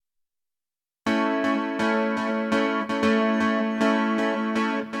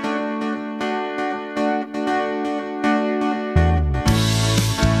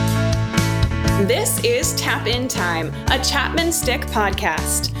This is Tap In Time, a Chapman Stick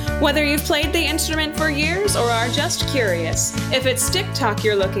podcast. Whether you've played the instrument for years or are just curious, if it's stick talk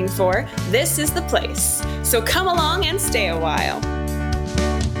you're looking for, this is the place. So come along and stay a while.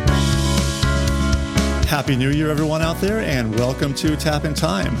 Happy New Year, everyone out there, and welcome to Tap In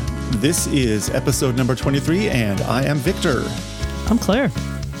Time. This is episode number 23, and I am Victor. I'm Claire.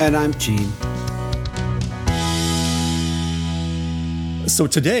 And I'm Gene. So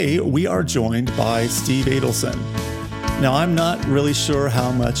today we are joined by Steve Adelson. Now, I'm not really sure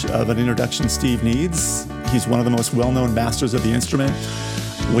how much of an introduction Steve needs. He's one of the most well-known masters of the instrument.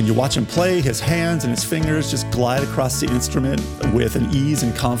 When you watch him play, his hands and his fingers just glide across the instrument with an ease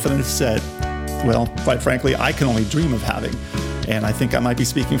and confidence that, well, quite frankly, I can only dream of having. And I think I might be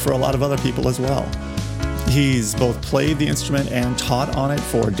speaking for a lot of other people as well. He's both played the instrument and taught on it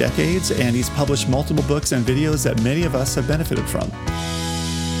for decades, and he's published multiple books and videos that many of us have benefited from.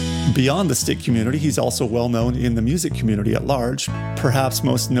 Beyond the stick community, he's also well known in the music community at large, perhaps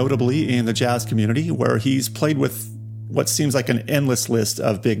most notably in the jazz community, where he's played with what seems like an endless list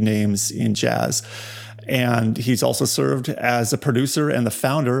of big names in jazz. And he's also served as a producer and the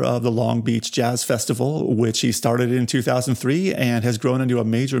founder of the Long Beach Jazz Festival, which he started in 2003 and has grown into a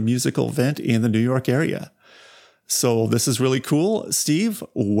major musical event in the New York area. So this is really cool. Steve,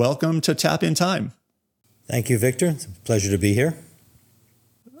 welcome to Tap In Time. Thank you, Victor. It's a pleasure to be here.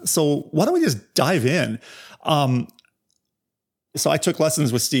 So why don't we just dive in? So I took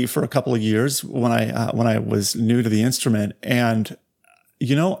lessons with Steve for a couple of years when I was new to the instrument. And,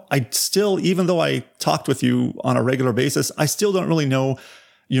 you know, I still, even though I talked with you on a regular basis, I still don't really know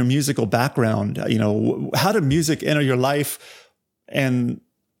your musical background. You know, how did music enter your life? And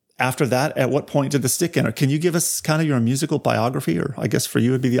after that, at what point did the stick enter? Can you give us kind of your musical biography? Or I guess for you,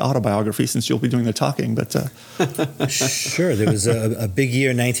 it'd be the autobiography since you'll be doing the talking. But Sure. There was a big year,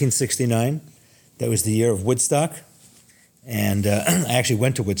 1969. That was the year of Woodstock. And I actually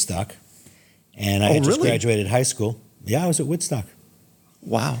went to Woodstock. And I had just graduated high school. Yeah, I was at Woodstock.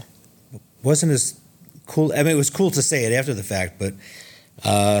 Wow. Wasn't as cool. I mean, it was cool to say it after the fact, but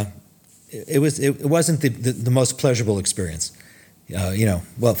it wasn't the most pleasurable experience.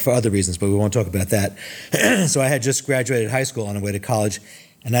 Well, for other reasons, but we won't talk about that. So I had just graduated high school on the way to college,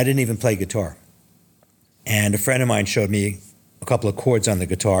 and I didn't even play guitar. And a friend of mine showed me a couple of chords on the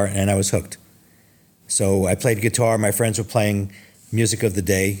guitar, and I was hooked. So I played guitar. My friends were playing music of the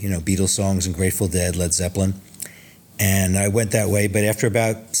day, you know, Beatles songs and Grateful Dead, Led Zeppelin. And I went that way. But after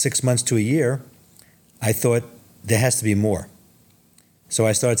about 6 months to a year, I thought there has to be more. So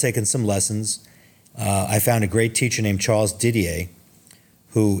I started taking some lessons. I found a great teacher named Charles Didier,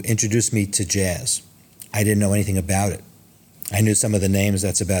 who introduced me to jazz. I didn't know anything about it. I knew some of the names,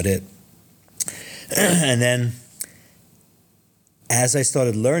 that's about it. And then as I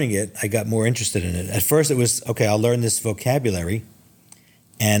started learning it, I got more interested in it. At first it was, okay, I'll learn this vocabulary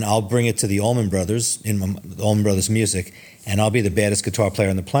and I'll bring it to the Allman Brothers, in the Allman Brothers music, and I'll be the baddest guitar player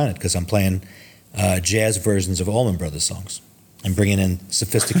on the planet because I'm playing jazz versions of Allman Brothers songs and bringing in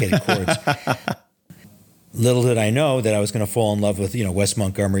sophisticated chords. Little did I know that I was going to fall in love with, you know, Wes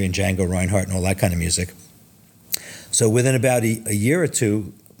Montgomery and Django Reinhardt and all that kind of music. So within about a year or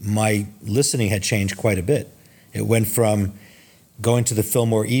two, my listening had changed quite a bit. It went from going to the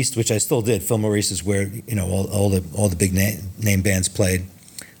Fillmore East, which I still did. Fillmore East is where, you know, all the big name bands played.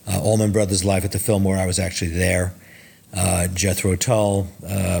 Allman Brothers live at the Fillmore, I was actually there. Jethro Tull,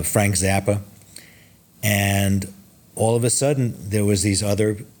 Frank Zappa. And all of a sudden, there was these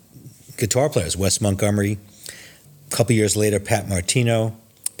other guitar players, Wes Montgomery, a couple years later, Pat Martino,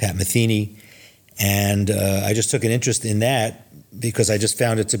 Pat Metheny, and I just took an interest in that because I just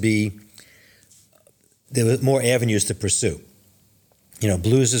found it to be, there were more avenues to pursue. You know,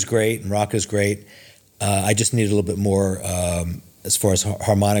 blues is great and rock is great. I just needed a little bit more as far as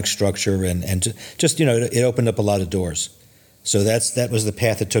harmonic structure and just, you know, it opened up a lot of doors. So that was the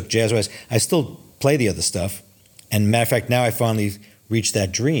path that took jazz. I still play the other stuff, and matter of fact, now I finally reached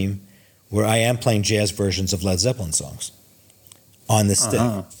that dream where I am playing jazz versions of Led Zeppelin songs on the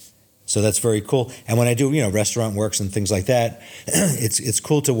stick. So that's very cool. And when I do, you know, restaurant works and things like that, it's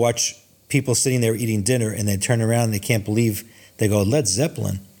cool to watch people sitting there eating dinner and they turn around and they can't believe, they go, Led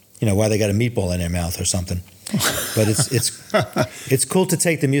Zeppelin, you know, why they got a meatball in their mouth or something. But it's cool to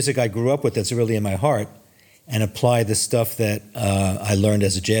take the music I grew up with that's really in my heart and apply the stuff that I learned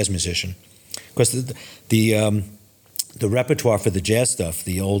as a jazz musician. Because the repertoire for the jazz stuff,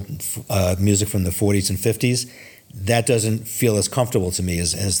 the old music from the 40s and 50s, that doesn't feel as comfortable to me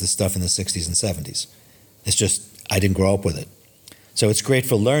as the stuff in the 60s and 70s. It's just, I didn't grow up with it. So it's great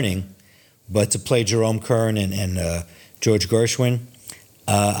for learning, but to play Jerome Kern and George Gershwin,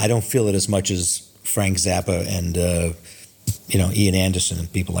 I don't feel it as much as Frank Zappa and Ian Anderson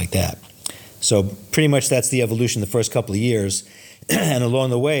and people like that. So pretty much that's the evolution the first couple of years. And along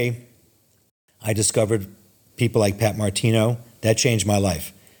the way, I discovered people like Pat Martino. That changed my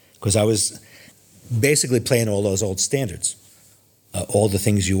life because I was basically playing all those old standards, All the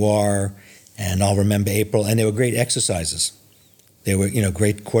Things You Are, and I'll Remember April, and they were great exercises. They were,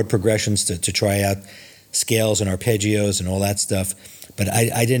 great chord progressions to try out scales and arpeggios and all that stuff, but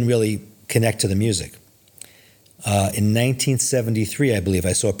I didn't really connect to the music. In 1973, I believe,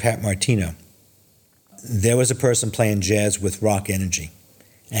 I saw Pat Martino. There was a person playing jazz with rock energy,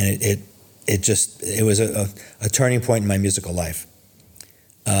 and it was a turning point in my musical life.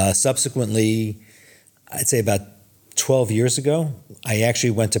 Subsequently, I'd say about 12 years ago, I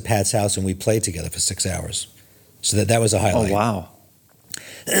actually went to Pat's house and we played together for 6 hours. So that was a highlight. Oh, wow.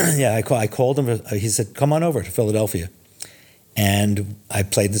 Yeah, I called him. He said, come on over to Philadelphia. And I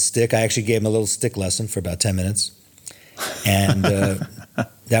played the stick. I actually gave him a little stick lesson for about 10 minutes. And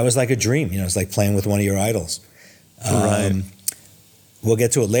that was like a dream. It's like playing with one of your idols. Right. We'll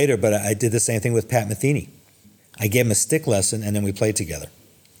get to it later, but I did the same thing with Pat Metheny. I gave him a stick lesson, and then we played together.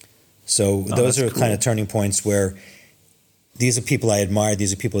 So those are kind of turning points where these are people I admired.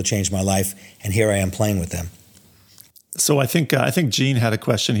 These are people who changed my life, and here I am playing with them. So I think Gene had a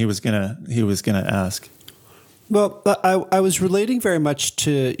question he was gonna ask. Well, I was relating very much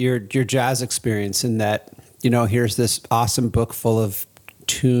to your jazz experience in that, here's this awesome book full of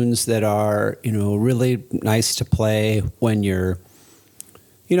tunes that are, really nice to play when you're,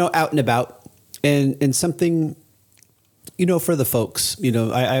 out and about, and something, for the folks.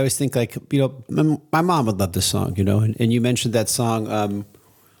 I always think like, my mom would love this song, and you mentioned that song,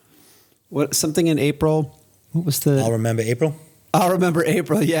 something in April. What was the? I'll Remember April. I'll Remember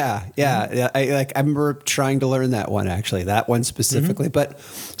April. Yeah. I remember trying to learn that one, actually, that one specifically. Mm-hmm. But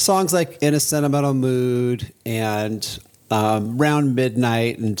songs like In a Sentimental Mood and Round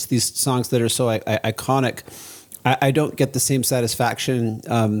Midnight and these songs that are so iconic, I don't get the same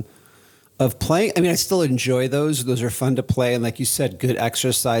satisfaction of playing. I mean, I still enjoy those. Those are fun to play. And like you said, good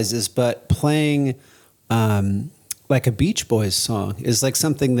exercises. But playing like a Beach Boys song is like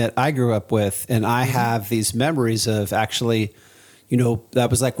something that I grew up with. And I have these memories of actually... that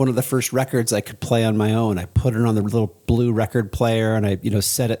was like one of the first records I could play on my own. I put it on the little blue record player and I,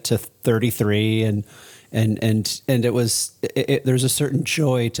 set it to 33 and it was, there's a certain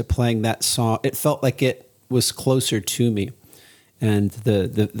joy to playing that song. It felt like it was closer to me. And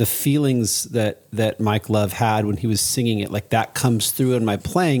the feelings that Mike Love had when he was singing it, like that comes through in my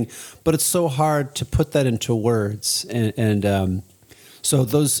playing, but it's so hard to put that into words. So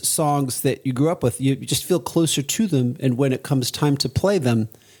those songs that you grew up with, you just feel closer to them, and when it comes time to play them,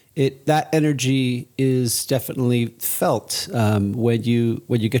 that energy is definitely felt when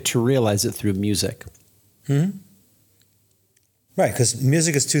you get to realize it through music. Mm-hmm. Right, because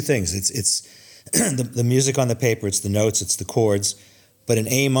music is two things. It's the music on the paper, it's the notes, it's the chords. But an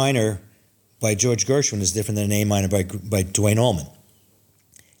A minor by George Gershwin is different than an A minor by Duane Allman.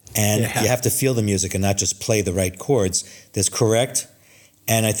 And you have to feel the music and not just play the right chords. There's correct.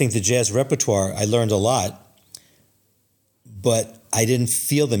 And I think the jazz repertoire, I learned a lot, but I didn't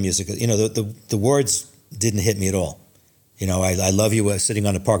feel the music. The words didn't hit me at all. I love you sitting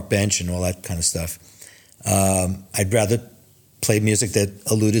on a park bench and all that kind of stuff. I'd rather play music that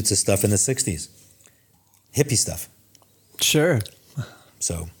alluded to stuff in the 60s, hippie stuff. Sure.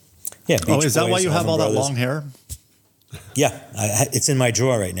 So, yeah. Beach is that Boys, why you have all that long hair? Yeah, it's in my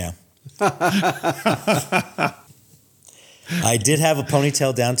drawer right now. I did have a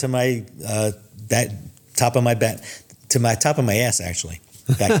ponytail down to my top of my ass, actually,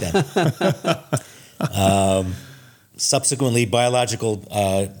 back then. Subsequently, biological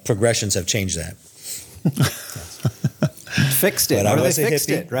progressions have changed that. Fixed it. They fixed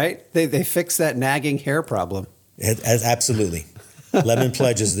it, right? They fixed that nagging hair problem. Absolutely. Lemon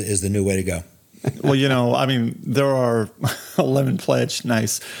Pledge is the new way to go. Well, there are Lemon Pledge,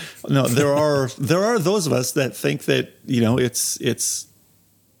 nice. No, there are those of us that think that, it's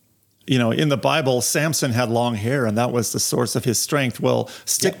in the Bible, Samson had long hair and that was the source of his strength. Well,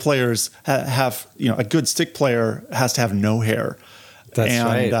 stick players have, a good stick player has to have no hair. That's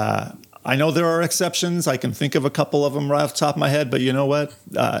right. I know there are exceptions. I can think of a couple of them right off the top of my head, but you know what?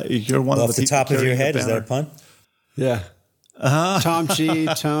 You're one of the people off the top of your head. Is that a pun? Yeah. Tom G,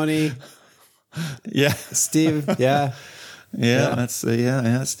 Tony. Yeah, Steve. Yeah, that's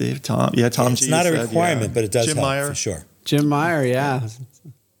Steve, Tom. Yeah, Tom. It's not a requirement, but it does help for sure. Jim Meyer. Yeah.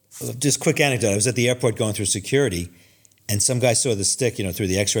 Just quick anecdote. I was at the airport going through security, and some guy saw the stick, through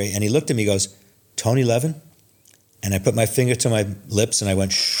the X-ray, and he looked at me, and goes, "Tony Levin." And I put my finger to my lips and I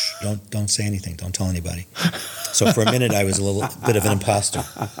went, shh, don't say anything. Don't tell anybody. So for a minute, I was a little bit of an imposter.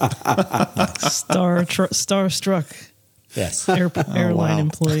 Starstruck. Yes. Airline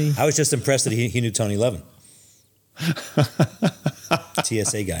employee. I was just impressed that he knew Tony Levin.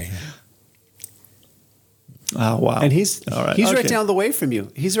 TSA guy. Oh, wow. And he's Okay. right down the way from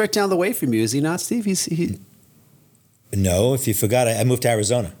you. He's right down the way from you, is he not, Steve? No, if you forgot, I moved to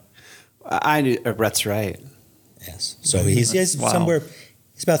Arizona. I knew. That's right. Yes. So he's somewhere,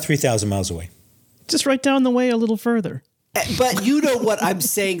 he's about 3,000 miles away. Just right down the way a little further. But you know what I'm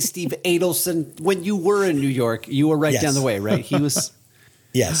saying, Steve Adelson. When you were in New York, you were right down the way, right? He was.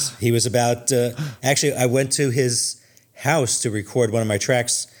 Yes. He was about, actually, I went to his house to record one of my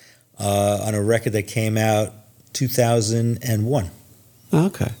tracks on a record that came out 2001.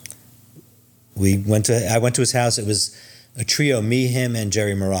 Okay. I went to his house. It was a trio, me, him, and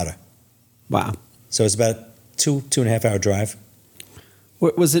Jerry Marotta. Wow. So it was about 2.5 hour drive.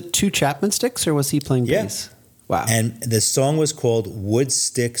 Was it two Chapman sticks or was he playing Yeah. bass? Wow. And the song was called Wood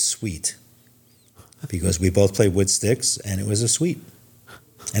Stick Suite because we both played wood sticks and it was a suite.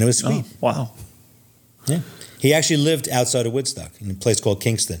 And it was sweet. Oh, wow. Yeah. He actually lived outside of Woodstock in a place called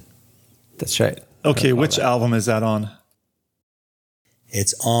Kingston. That's right. Okay, which album is that on?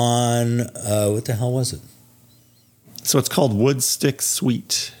 It's on, what the hell was it? So it's called Woodstick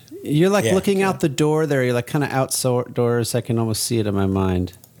Suite. You're like looking out the door there. You're like kind of outdoors. I can almost see it in my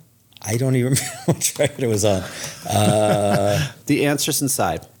mind. I don't even remember which record it was on. The Answer's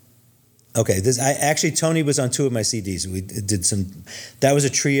Inside. Okay, Tony was on 2 of my CDs. We did some, that was a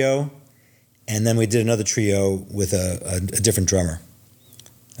trio, and then we did another trio with a different drummer.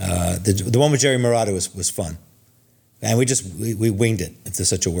 The one with Jerry Marotta was fun. And we winged it, if there's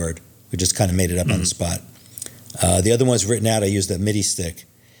such a word. We just kind of made it up on the spot. The other one's written out. I used a MIDI stick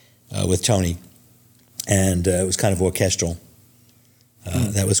with Tony, and it was kind of orchestral.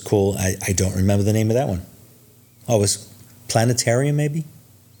 That was cool. I don't remember the name of that one. Oh, it was Planetarium, maybe?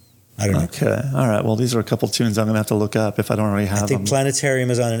 I don't know. Okay. All right. Well, these are a couple tunes I'm going to have to look up if I don't already have them. I think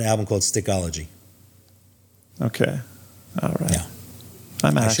Planetarium is on an album called Stickology. Okay. All right. Yeah.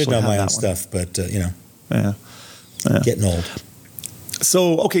 I should know my own stuff, but, Yeah. getting old.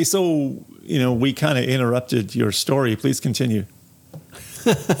 So, we kind of interrupted your story. Please continue.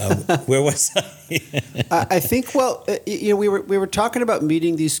 Where was I? I think. Well, we were talking about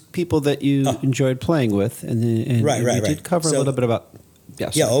meeting these people that you enjoyed playing with, and we did cover a little bit about.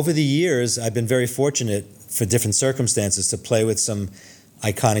 Yeah, over the years, I've been very fortunate for different circumstances to play with some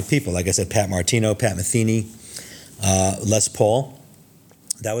iconic people. Like I said, Pat Martino, Pat Metheny, Les Paul.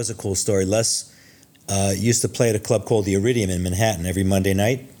 That was a cool story. Les used to play at a club called the Iridium in Manhattan every Monday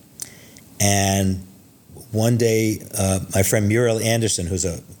night. And one day, my friend Muriel Anderson, who's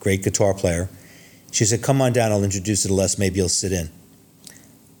a great guitar player, she said, come on down, I'll introduce you to Les, maybe you'll sit in.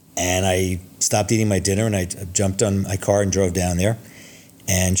 And I stopped eating my dinner and I jumped on my car and drove down there.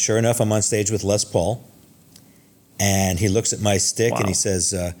 And sure enough, I'm on stage with Les Paul. And he looks at my stick and he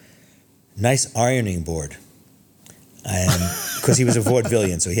says, nice ironing board. And because he was a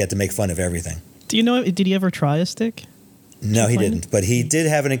vaudevillian, so he had to make fun of everything. Do you know, did he ever try a stick? No, he didn't. But he did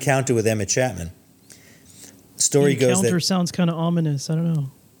have an encounter with Emmett Chapman. Story goes that... Encounter sounds kind of ominous. I don't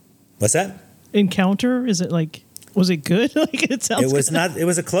know. What's that? Encounter? Is it like... Was it good? It sounds. It was not. It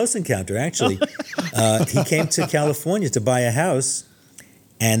was a close encounter, actually. He came to California to buy a house,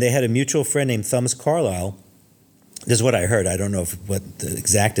 and they had a mutual friend named Thumbs Carlisle. This is what I heard. I don't know what the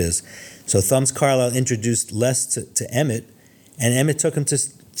exact is. So Thumbs Carlisle introduced Les to Emmett, and Emmett took him to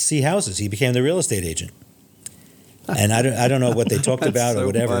see houses. He became the real estate agent. And I don't know what they talked about or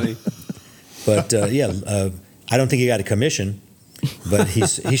whatever. Funny. But I don't think he got a commission, but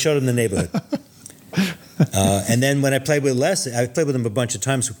he showed him the neighborhood. And then when I played with Les, I played with him a bunch of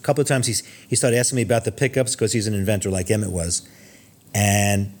times. A couple of times he started asking me about the pickups because he's an inventor like Emmett was.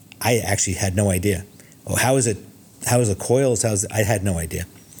 And I actually had no idea. Oh, how is it? How is the coils? I had no idea.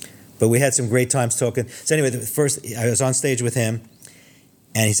 But we had some great times talking. So anyway, I was on stage with him,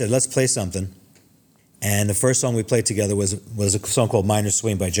 and he said, let's play something. And the first song we played together was a song called Minor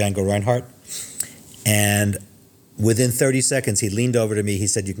Swing by Django Reinhardt. And within 30 seconds, he leaned over to me. He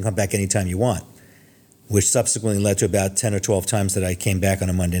said, you can come back anytime you want, which subsequently led to about 10 or 12 times that I came back on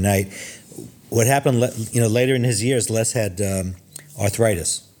a Monday night. What happened, later in his years, Les had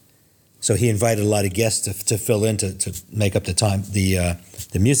arthritis. So he invited a lot of guests to fill in to make up the time, the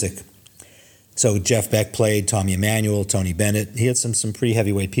music. So Jeff Beck played, Tommy Emmanuel, Tony Bennett. He had some pretty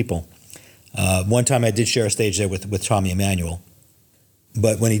heavyweight people. One time I did share a stage there with Tommy Emmanuel.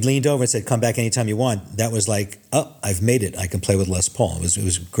 But when he leaned over and said, come back anytime you want, that was like, oh, I've made it. I can play with Les Paul. It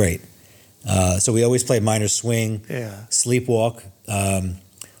was great. So we always played minor swing, sleepwalk.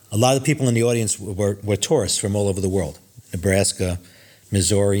 A lot of the people in the audience were tourists from all over the world, Nebraska,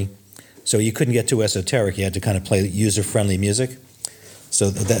 Missouri. So you couldn't get too esoteric. You had to kind of play user-friendly music. So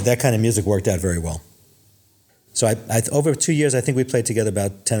that kind of music worked out very well. So over 2 years, I think we played together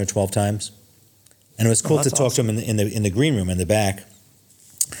about 10 or 12 times. And it was cool to talk to him in the green room in the back,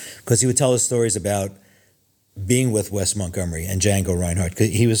 because he would tell us stories about being with Wes Montgomery and Django Reinhardt.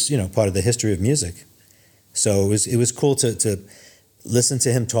 He was, part of the history of music. So it was cool to listen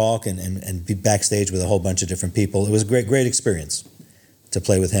to him talk and be backstage with a whole bunch of different people. It was a great experience to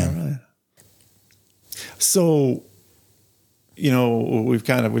play with him. All right. So, we've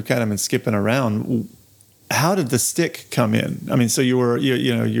kind of been skipping around. How did the stick come in? I mean, so you were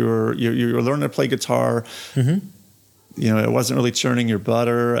learning to play guitar. Mm-hmm. It wasn't really churning your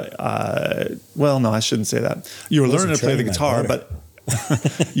butter. Well, no, I shouldn't say that. You were learning to play the guitar, but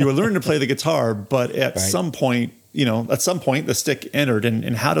you were learning to play the guitar. But at some point, the stick entered.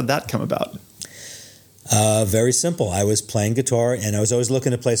 And how did that come about? Very simple. I was playing guitar, and I was always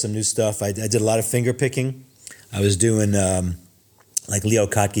looking to play some new stuff. I did a lot of finger picking. I was doing like Leo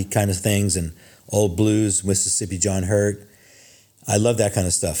Kottke kind of things and old blues, Mississippi John Hurt. I love that kind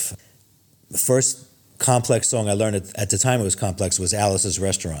of stuff. The first complex song I learned at the time it was complex was Alice's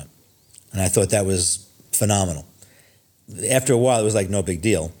Restaurant, and I thought that was phenomenal. After a while, it was like no big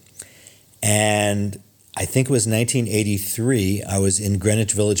deal. And I think it was 1983. I was in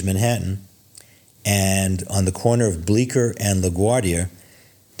Greenwich Village, Manhattan, and on the corner of Bleecker and LaGuardia,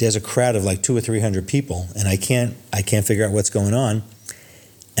 there's a crowd of like 200 or 300 people, and I can't figure out what's going on.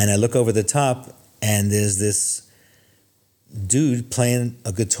 And I look over the top, and there's this dude playing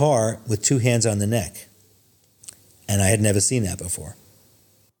a guitar with two hands on the neck. And I had never seen that before.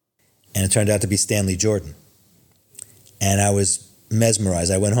 And it turned out to be Stanley Jordan. And I was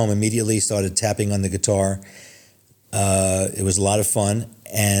mesmerized. I went home immediately, started tapping on the guitar. It was a lot of fun.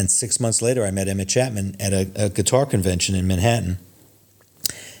 And 6 months later, I met Emmett Chapman at a guitar convention in Manhattan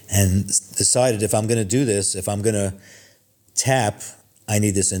and decided if I'm going to do this, if I'm going to tap, I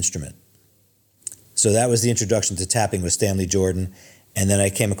need this instrument. So that was the introduction to tapping with Stanley Jordan. And then I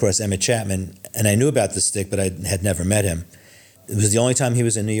came across Emmett Chapman, and I knew about the stick, but I had never met him. It was the only time he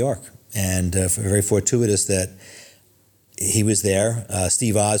was in New York, and very fortuitous that he was there.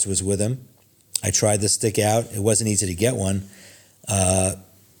 Steve Oz was with him. I tried the stick out. It wasn't easy to get one.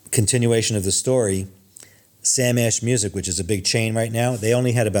 Continuation of the story, Sam Ash Music, which is a big chain right now, they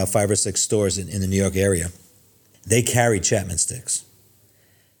only had about 5 or 6 stores in the New York area. They carried Chapman sticks.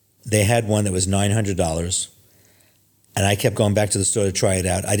 They had one that was $900, and I kept going back to the store to try it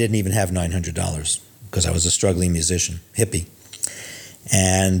out. I didn't even have $900 because I was a struggling musician, hippie.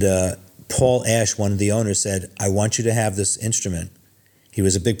 And Paul Ash, one of the owners, said, I want you to have this instrument. He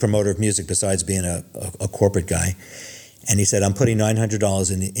was a big promoter of music besides being a corporate guy. And he said, I'm putting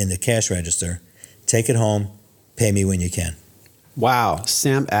 $900 in the cash register. Take it home. Pay me when you can. Wow.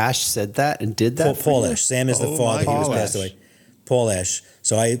 Sam Ash said that and did that? Paul Ash. Sam is the father. He was passed away. Paul Ash.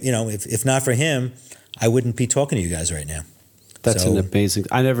 So if not for him, I wouldn't be talking to you guys right now. That's an amazing,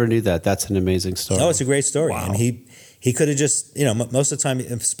 I never knew that. That's an amazing story. Oh, it's a great story. Wow. And he could have just, most of the time,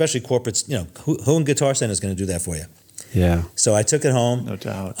 especially corporates, who in Guitar Center is going to do that for you? Yeah. So I took it home. No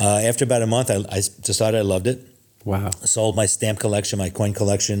doubt. After about a month, I decided I loved it. Wow. I sold my stamp collection, my coin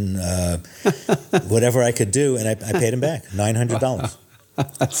collection, whatever I could do, and I paid him back, $900.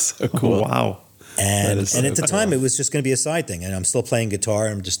 That's so cool. Wow. And at the time, it was just going to be a side thing. And I'm still playing guitar.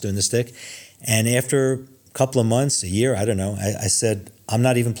 I'm just doing the stick. And after a couple of months, a year, I don't know, I said, I'm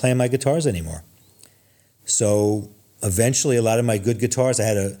not even playing my guitars anymore. So eventually, a lot of my good guitars, I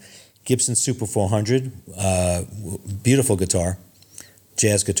had a Gibson Super 400, beautiful guitar,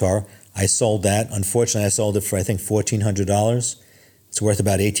 jazz guitar. I sold that. Unfortunately, I sold it for, I think, $1,400. It's worth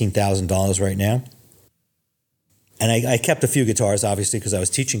about $18,000 right now. And I kept a few guitars, obviously, because I was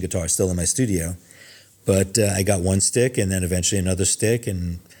teaching guitar still in my studio. But I got one stick and then eventually another stick,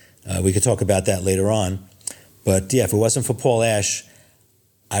 and we could talk about that later on. But yeah, if it wasn't for Paul Ash,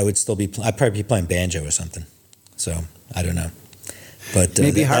 I'd probably be playing banjo or something. So I don't know. But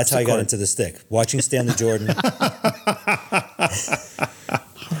Maybe that's how I got harpsichord. into the stick. Watching Stanley Jordan.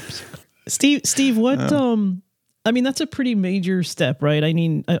 Steve, what? I mean, that's a pretty major step, right? I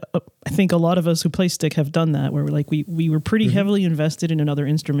mean, I think a lot of us who play stick have done that, where we were pretty heavily invested in another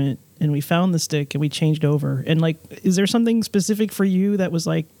instrument, and we found the stick and we changed over. And like, is there something specific for you that was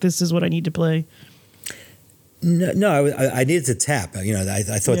like, this is what I need to play? No, I needed to tap. I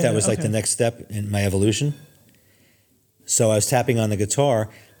thought that was like the next step in my evolution. So I was tapping on the guitar.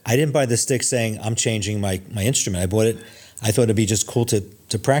 I didn't buy the stick saying I'm changing my instrument. I bought it. I thought it'd be just cool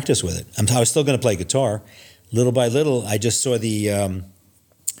to practice with it. I was still going to play guitar. Little by little, I just saw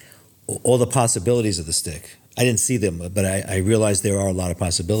all the possibilities of the stick. I didn't see them, but I realized there are a lot of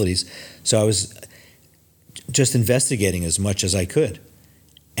possibilities. So I was just investigating as much as I could.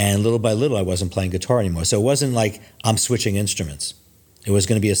 And little by little, I wasn't playing guitar anymore. So it wasn't like I'm switching instruments. It was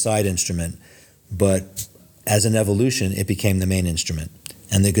going to be a side instrument, but as an evolution, it became the main instrument.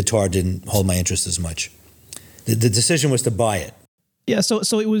 And the guitar didn't hold my interest as much. The decision was to buy it. Yeah,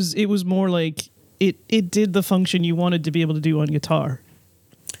 so it was more like it did the function you wanted to be able to do on guitar.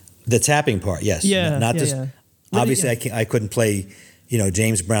 The tapping part, yes. Yeah, Not just. yeah. Obviously, I couldn't play,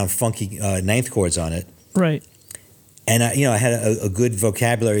 James Brown funky ninth chords on it. Right. And I had a good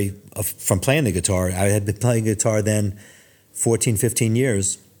vocabulary from playing the guitar. I had been playing guitar then 14, 15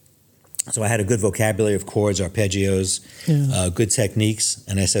 years. So I had a good vocabulary of chords, arpeggios, good techniques.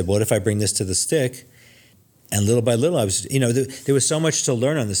 And I said, what if I bring this to the stick? And little by little, I was, there was so much to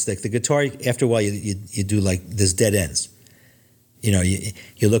learn on the stick. The guitar, after a while, you do like there's dead ends.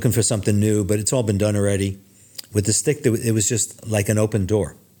 You're looking for something new, but it's all been done already. With the stick, it was just like an open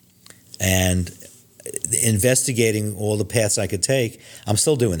door. And investigating all the paths I could take, I'm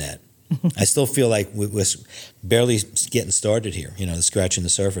still doing that. I still feel like we're barely getting started here, scratching the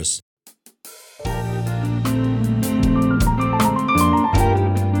surface.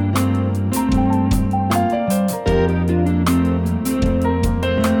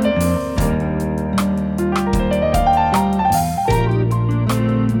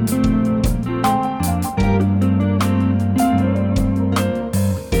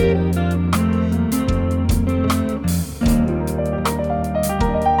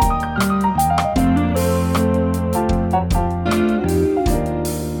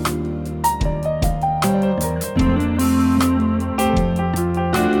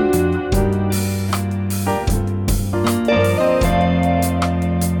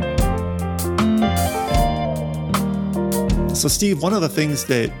 So, Steve, one of the things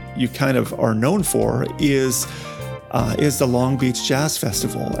that you kind of are known for is the Long Beach Jazz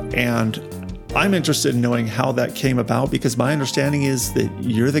Festival. And I'm interested in knowing how that came about, because my understanding is that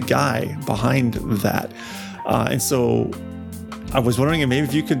you're the guy behind that. And so I was wondering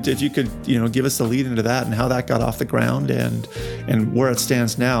if you could give us a lead into that and how that got off the ground and where it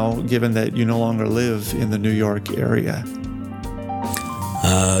stands now, given that you no longer live in the New York area.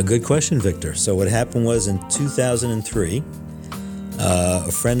 Good question, Victor. So what happened was in 2003,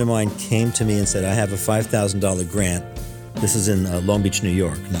 a friend of mine came to me and said, I have a $5,000 grant. This is in Long Beach, New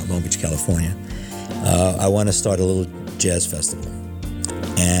York, not Long Beach, California. I want to start a little jazz festival.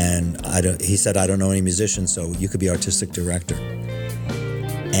 And he said, I don't know any musicians, so you could be artistic director.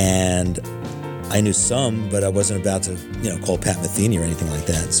 And I knew some, but I wasn't about to, call Pat Metheny or anything like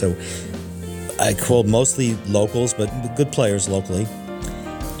that. So I called mostly locals, but good players locally.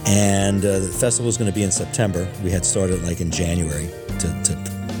 And the festival was going to be in September. We had started like in January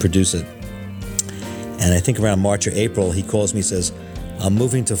to produce it. And I think around March or April, he calls me and says, I'm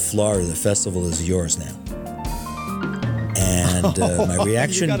moving to Florida. The festival is yours now. And my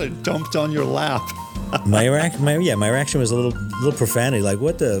reaction... You got it dumped on your lap. my reaction was a little profanity, like,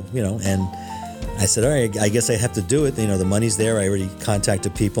 what the, and I said, all right, I guess I have to do it. The money's there. I already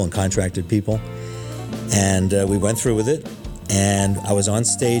contacted people and contracted people. And we went through with it. And I was on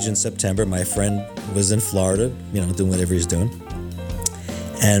stage in September. My friend was in Florida, doing whatever he's doing.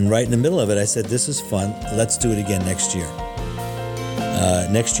 And right in the middle of it, I said, this is fun. Let's do it again next year.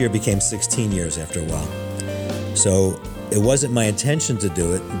 Next year became 16 years after a while. So it wasn't my intention to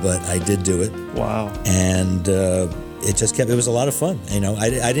do it, but I did do it. Wow. And it was a lot of fun. I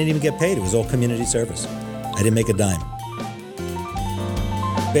didn't even get paid. It was all community service. I didn't make a dime.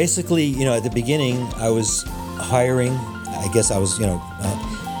 Basically, at the beginning, I was hiring. I guess I was,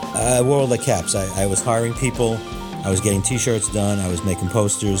 I wore all the caps. I was hiring people. I was getting T-shirts done. I was making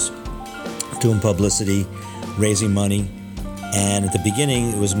posters, doing publicity, raising money. And at the beginning,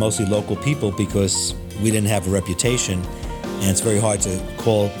 it was mostly local people because we didn't have a reputation. And it's very hard to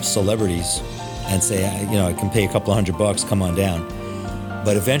call celebrities and say, I can pay a couple of $100, come on down.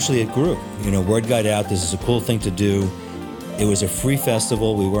 But eventually it grew. Word got out, this is a cool thing to do. It was a free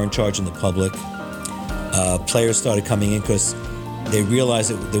festival. We weren't charging the public. Players started coming in because they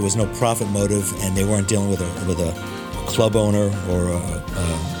realized that there was no profit motive and they weren't dealing with a club owner or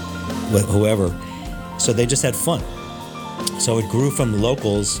whoever. So they just had fun. So it grew from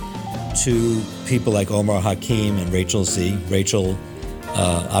locals to people like Omar Hakim and Rachel Z. Rachel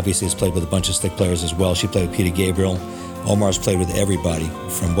obviously has played with a bunch of stick players as well. She played with Peter Gabriel. Omar's played with everybody,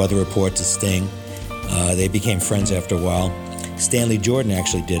 from Weather Report to Sting. They became friends after a while. Stanley Jordan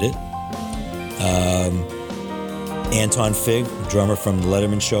actually did it. Anton Fig, drummer from the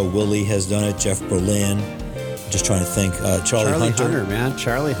Letterman Show. Willie has done it. Jeff Berlin. Just trying to think. Charlie Hunter. Man.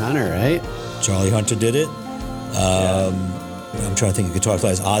 Charlie Hunter, right? Charlie Hunter did it. I'm trying to think of guitar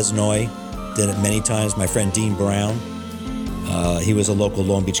players. Osnoy did it many times. My friend Dean Brown. He was a local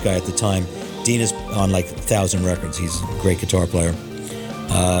Long Beach guy at the time. Dean is on like 1,000 records. He's a great guitar player.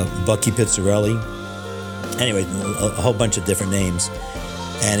 Bucky Pizzarelli. Anyway, a whole bunch of different names.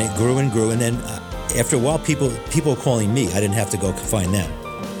 And it grew and grew. And then after a while, people were calling me. I didn't have to go find them.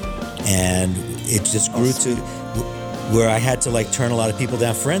 And it just grew to where I had to like turn a lot of people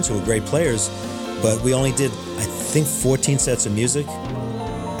down, friends who were great players. But we only did, I think, 14 sets of music.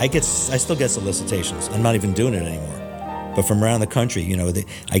 I still get solicitations. I'm not even doing it anymore. But from around the country, you know,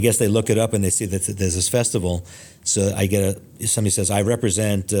 I guess they look it up and they see that there's this festival. So I get somebody says, I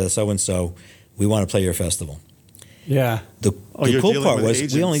represent so-and-so. We want to play your festival. Yeah. The cool part was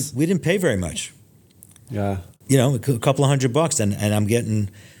we didn't pay very much. Yeah. You know, a couple of $100, and I'm getting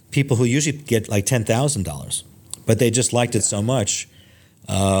people who usually get like $10,000, but they just liked it so much.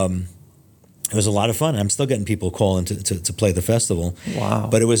 It was a lot of fun. I'm still getting people calling to play the festival. Wow.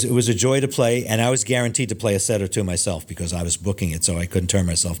 But it was a joy to play, and I was guaranteed to play a set or two myself because I was booking it, so I couldn't turn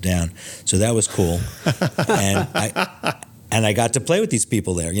myself down. So that was cool. And I got to play with these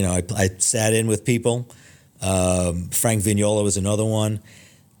people there. You know, I sat in with people. Frank Vignola was another one.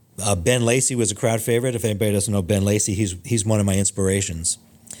 Ben Lacey was a crowd favorite. If anybody doesn't know Ben Lacey, he's one of my inspirations.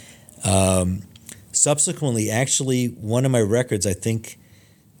 Subsequently, actually, one of my records, I think,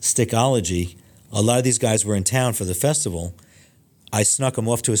 Stickology, a lot of these guys were in town for the festival. I snuck them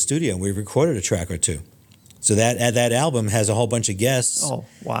off to a studio, and we recorded a track or two. So that album has a whole bunch of guests. Oh,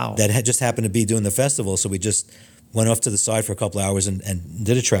 wow. That had just happened to be doing the festival, so we just went off to the side for a couple of hours and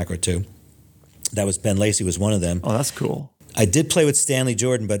did a track or two. That was Ben Lacey was one of them. Oh, that's cool. I did play with Stanley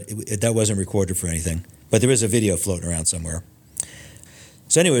Jordan, but that wasn't recorded for anything. But there is a video floating around somewhere.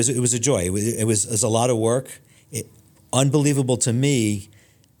 So anyways, it was a joy. It was a lot of work. Unbelievable to me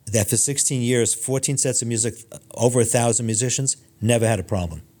that for 16 years, 14 sets of music, over 1,000 musicians, never had a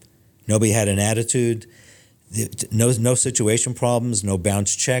problem. Nobody had an attitude, no situation problems, no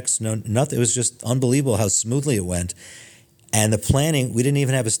bounce checks, nothing. It was just unbelievable how smoothly it went. And the planning, we didn't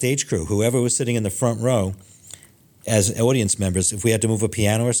even have a stage crew. Whoever was sitting in the front row as audience members, if we had to move a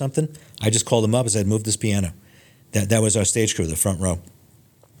piano or something, I just called them up and said, move this piano. That was our stage crew, the front row.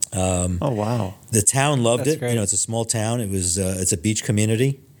 Oh, wow. The town loved That's it. great. You know, it's a small town. It's a beach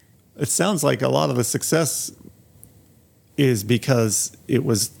community. It sounds like a lot of the success is because it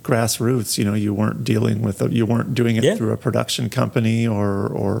was grassroots. You know, you weren't doing it through a production company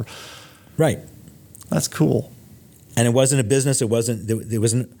or. Right. That's cool. And it wasn't a business. There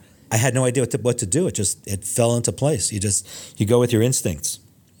wasn't. I had no idea what to do. It fell into place. You go with your instincts.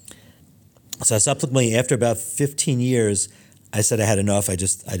 So subsequently, after about 15 years, I said I had enough. I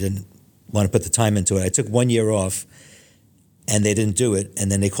didn't want to put the time into it. I took 1 year off, and they didn't do it.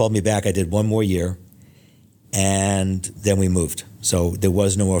 And then they called me back. I did one more year, and then we moved. So there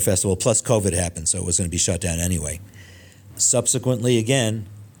was no more festival. Plus COVID happened, so it was going to be shut down anyway. Subsequently, again,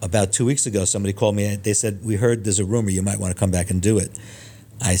 about 2 weeks ago, somebody called me. They said, we heard there's a rumor you might want to come back and do it.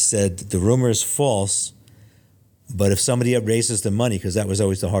 I said, the rumor is false, but if somebody raises the money, because that was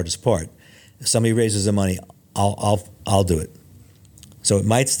always the hardest part, if somebody raises the money, I'll do it. So it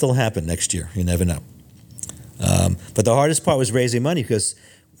might still happen next year. You never know. But the hardest part was raising money because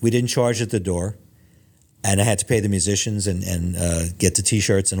we didn't charge at the door, and I had to pay the musicians and get the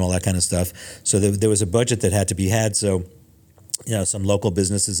T-shirts and all that kind of stuff. So there was a budget that had to be had. So, you know, some local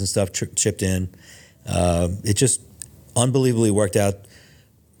businesses and stuff chipped in. It just unbelievably worked out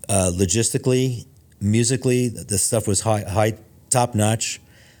logistically, musically. The stuff was high top notch.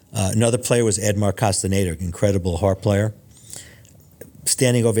 Another player was Edmar Castaneda, incredible harp player.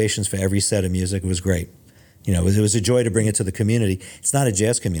 Standing ovations for every set of music. It was great. You know, it was a joy to bring it to the community. It's not a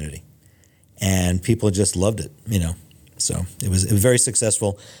jazz community, and people just loved it. You know, so it was very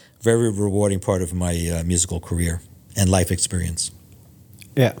successful, very rewarding part of my musical career and life experience.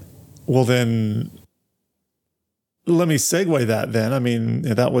 Yeah. Well, then, let me segue that then. I mean,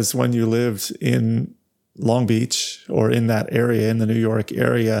 that was when you lived in Long Beach or in that area, in the New York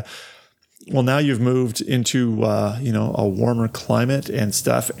area. Well, now you've moved into, a warmer climate and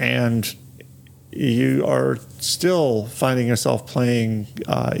stuff, and you are still finding yourself playing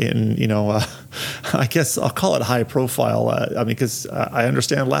I guess I'll call it high profile. Because I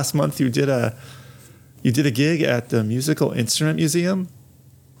understand last month you did a gig at the Musical Instrument Museum.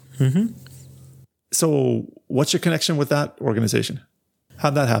 Mm-hmm. So what's your connection with that organization?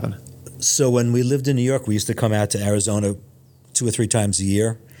 How'd that happen? So when we lived in New York, we used to come out to Arizona 2 or 3 times a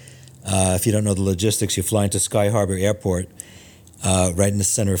year. If you don't know the logistics, you fly into Sky Harbor Airport, right in the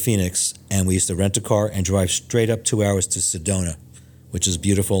center of Phoenix, and we used to rent a car and drive straight up 2 hours to Sedona, which is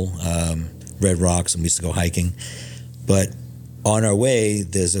beautiful, red rocks, and we used to go hiking. But on our way,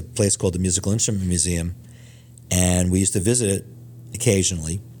 there's a place called the Musical Instrument Museum, and we used to visit it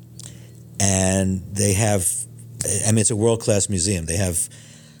occasionally. And they have, it's a world-class museum. They have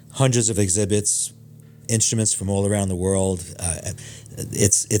hundreds of exhibits, instruments from all around the world.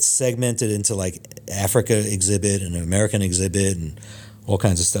 It's segmented into like Africa exhibit and American exhibit and all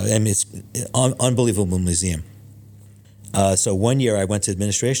kinds of stuff. It's an unbelievable museum. So one year I went to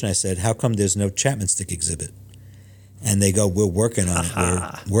administration. I said, how come there's no Chapman Stick exhibit? And they go, we're working on it.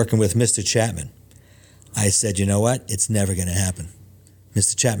 We're working with Mr. Chapman. I said, you know what? It's never going to happen.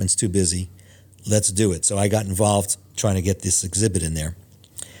 Mr. Chapman's too busy. Let's do it. So I got involved trying to get this exhibit in there.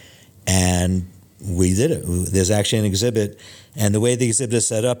 And we did it. There's actually an exhibit. And the way the exhibit is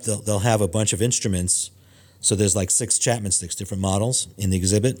set up, they'll have a bunch of instruments. So there's like 6 Chapman Sticks, different models in the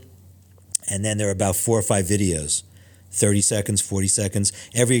exhibit. And then there are about 4 or 5 videos, 30 seconds, 40 seconds.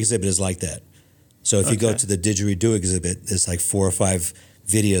 Every exhibit is like that. So if you go to the didgeridoo exhibit, there's like 4 or 5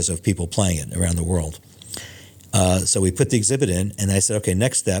 videos of people playing it around the world. So we put the exhibit in, and I said, okay,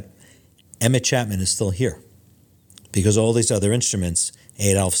 next step, Emmett Chapman is still here. Because all these other instruments,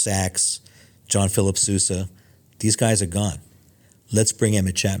 Adolph Sax, John Philip Sousa, these guys are gone. Let's bring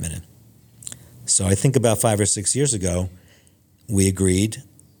Emmett Chapman in. So I think about 5 or 6 years ago, we agreed,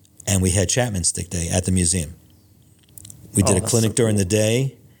 and we had Chapman Stick Day at the museum. We did a clinic during the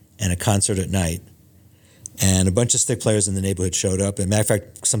day and a concert at night. And a bunch of stick players in the neighborhood showed up. As a matter of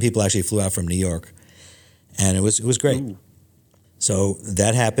fact, some people actually flew out from New York. And it was great. Ooh. So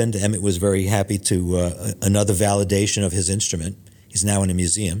that happened. Emmett was very happy to, another validation of his instrument. He's now in a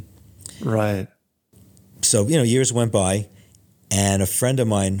museum. Right. So, years went by, and a friend of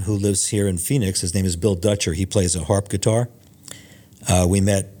mine who lives here in Phoenix, his name is Bill Dutcher. He plays a harp guitar. We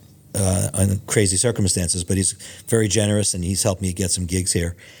met under crazy circumstances, but he's very generous, and he's helped me get some gigs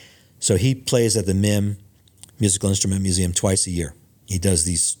here. So he plays at the MIM, Musical Instrument Museum, twice a year. He does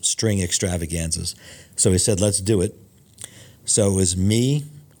these string extravaganzas. So he said, let's do it. So it was me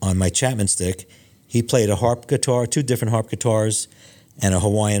on my Chapman Stick. He played a harp guitar, 2 different harp guitars, and a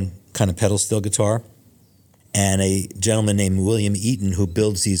Hawaiian kind of pedal steel guitar, and a gentleman named William Eaton who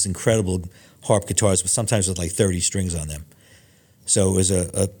builds these incredible harp guitars, sometimes with like 30 strings on them. So it was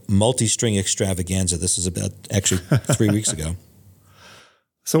a multi-string extravaganza. This was about actually 3 weeks ago.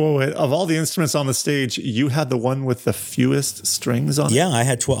 So of all the instruments on the stage, you had the one with the fewest strings on it? Yeah, I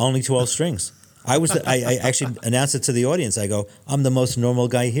had only 12 strings. I actually announced it to the audience. I go, I'm the most normal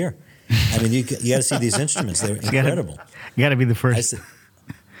guy here. I mean, you got to see these instruments. They're incredible. You got to be the first. I said,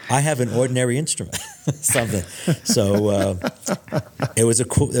 I have an ordinary instrument, something. So it was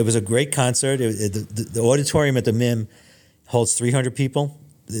a great concert. The auditorium at the MIM holds 300 people,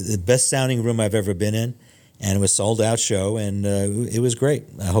 the best sounding room I've ever been in. And it was a sold-out show, and it was great.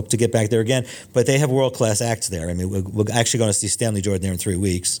 I hope to get back there again. But they have world-class acts there. I mean, we're actually going to see Stanley Jordan there in 3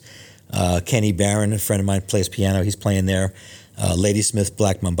 weeks. Kenny Barron, a friend of mine, plays piano. He's playing there. Ladysmith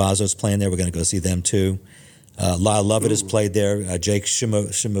Black Mambazo is playing there. We're going to go see them, too. Lyle Lovett has played there. Jake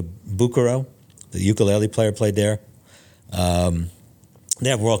Shimabukuro, the ukulele player, played there. They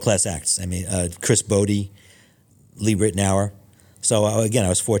have world-class acts. I mean, Chris Bodie, Lee Ritenour. So, again, I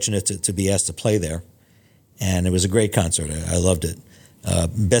was fortunate to be asked to play there. And it was a great concert. I loved it.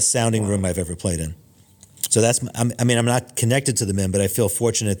 Best sounding room I've ever played in. So I'm not connected to the MIM, but I feel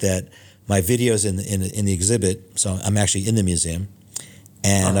fortunate that my video's in the exhibit. So I'm actually in the museum,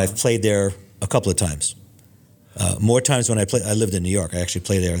 and I've played there a couple of times. More times when I lived in New York. I actually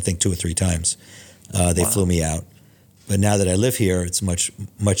played there, I think, 2 or 3 times. They flew me out. But now that I live here, it's much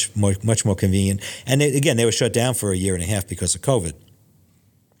more convenient. And they were shut down for a year and a half because of COVID.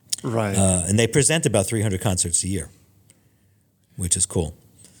 Right. And they present about 300 concerts a year, which is cool.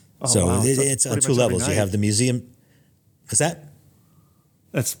 Oh, so wow. it's on 2 levels. You have the museum. What's that?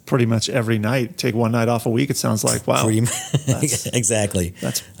 That's pretty much every night. Take 1 night off a week, it sounds like. Wow. Exactly.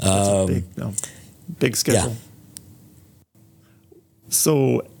 That's a big schedule. Yeah.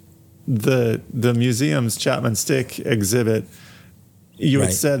 So the museum's Chapman Stick exhibit, you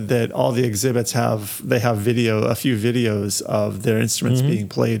had said that all the exhibits have a few videos of their instruments being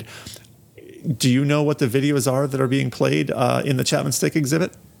played. Do you know what the videos are that are being played in the Chapman Stick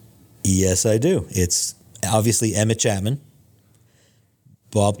exhibit? Yes, I do. It's obviously Emmett Chapman,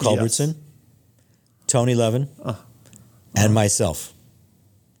 Bob Culbertson, Tony Levin, and myself.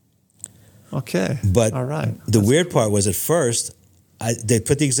 Okay. But all right. The weird part was at first, they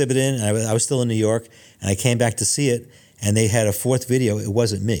put the exhibit in, and I was still in New York, and I came back to see it, and they had a 4th video. It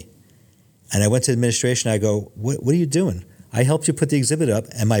wasn't me. And I went to administration. I go, what are you doing? I helped you put the exhibit up,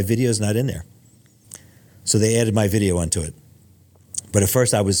 and my video's not in there. So they added my video onto it. But at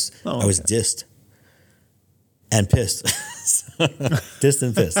first, I was dissed and pissed, dissed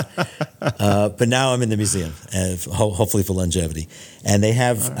and pissed. But now I'm in the museum, and hopefully for longevity. And they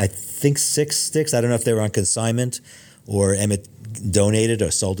have, I think, 6 sticks. I don't know if they were on consignment or Emmett donated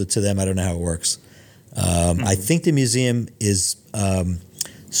or sold it to them. I don't know how it works. I think the museum is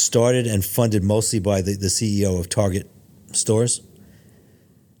started and funded mostly by the CEO of Target stores.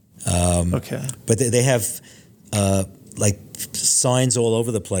 But they have like signs all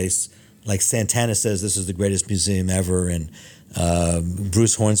over the place. Like Santana says this is the greatest museum ever, and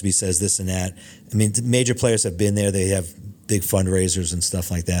Bruce Hornsby says this and that. I mean, major players have been there. They have big fundraisers and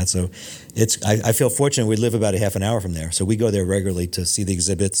stuff like that. So I feel fortunate. We live about a half an hour from there, so we go there regularly to see the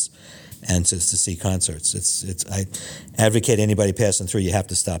exhibits and to see concerts. I advocate anybody passing through, you have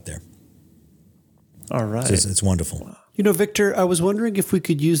to stop there. All right. It's wonderful. You know, Victor, I was wondering if we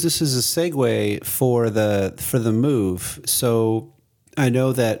could use this as a segue for the move. So I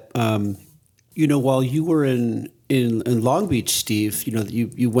know that while you were in Long Beach, Steve,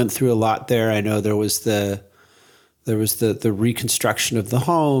 you went through a lot there. I know there was the reconstruction of the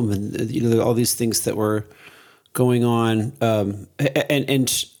home, and all these things that were going on.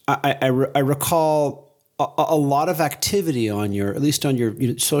 And I recall a lot of activity on your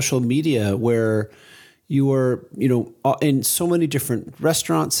social media where you were, in so many different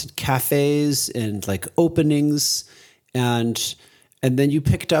restaurants and cafes and like openings, and then you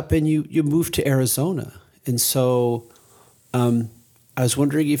picked up and you moved to Arizona. And so I was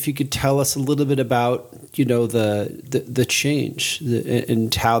wondering if you could tell us a little bit about, the change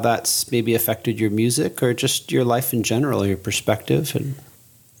and how that's maybe affected your music or just your life in general, your perspective.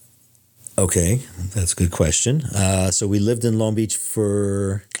 Okay, that's a good question. So we lived in Long Beach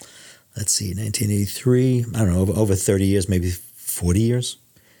for, 1983, I don't know, over 30 years, maybe 40 years.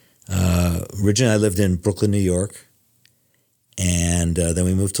 Originally, I lived in Brooklyn, New York. And then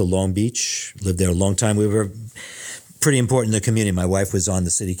we moved to Long Beach, lived there a long time. We were pretty important in the community. My wife was on the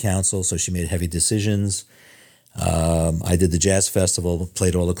city council, so she made heavy decisions. I did the jazz festival,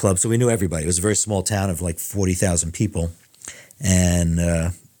 played all the clubs, so we knew everybody. It was a very small town of like 40,000 people. And,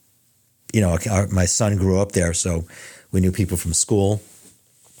 my son grew up there, so we knew people from school.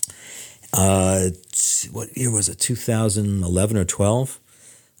 What year was it, 2011 or 12?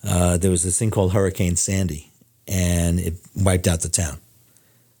 There was this thing called Hurricane Sandy. And it wiped out the town.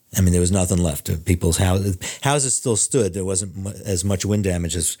 I mean, there was nothing left. People's houses still stood. There wasn't as much wind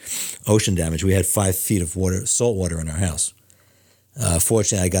damage as ocean damage. We had 5 feet of water, salt water in our house.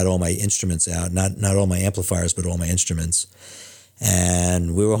 Fortunately, I got all my instruments out, not all my amplifiers, but all my instruments.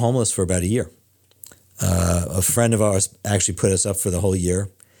 And we were homeless for about a year. A friend of ours actually put us up for the whole year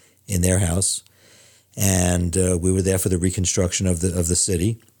in their house. And we were there for the reconstruction of the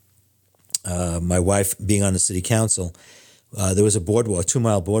city. My wife, being on the city council, there was a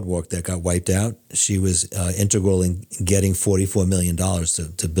 2-mile boardwalk that got wiped out. She was integral in getting $44 million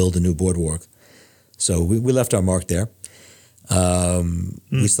to build a new boardwalk. So we left our mark there.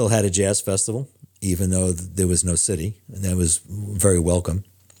 We still had a jazz festival, even though there was no city, and that was very welcome.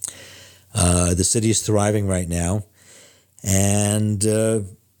 The city is thriving right now. And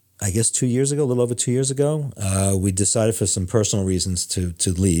I guess 2 years ago, a little over 2 years ago, we decided for some personal reasons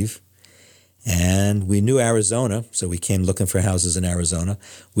to leave. And we knew Arizona, so we came looking for houses in Arizona.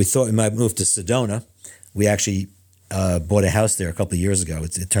 We thought we might move to Sedona. We actually bought a house there a couple of years ago.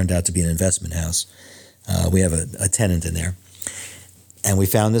 It turned out to be an investment house. We have a tenant in there. And we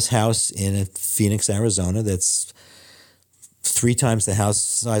found this house in Phoenix, Arizona that's 3 times the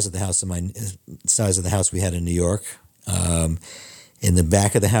size of the house we had in New York. In the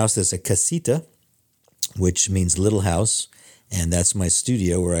back of the house, there's a casita, which means little house. And that's my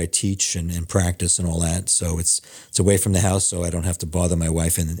studio where I teach and practice and all that. So it's away from the house, so I don't have to bother my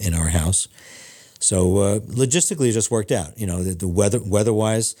wife in our house. So logistically, it just worked out. The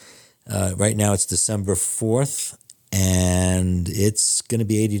weather-wise, right now it's December 4th, and it's going to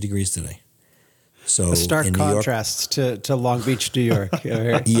be 80 degrees today. So a stark contrast to Long Beach, New York.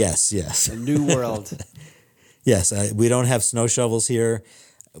 Yes. A new world. Yes, we don't have snow shovels here.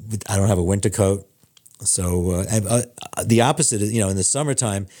 I don't have a winter coat. So the opposite, in the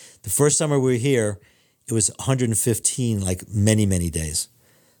summertime, the first summer we were here, it was 115, like many, many days.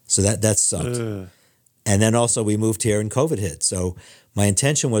 So that sucked. And then also we moved here and COVID hit. So my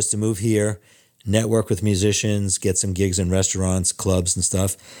intention was to move here, network with musicians, get some gigs in restaurants, clubs and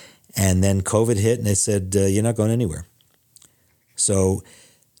stuff. And then COVID hit and they said, you're not going anywhere. So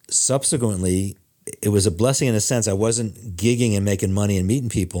subsequently, it was a blessing in a sense. I wasn't gigging and making money and meeting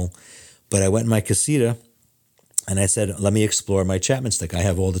people, But I went in my casita and I said, let me explore my Chapman stick. I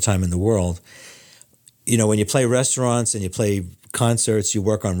have all the time in the world. You know, when you play restaurants and you play concerts, you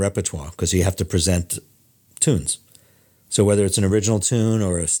work on repertoire because you have to present tunes. So whether it's an original tune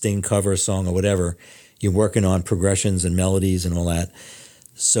or a Sting cover song or whatever, you're working on progressions and melodies and all that.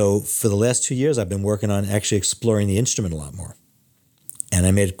 So for the last 2 years, I've been working on actually exploring the instrument a lot more. And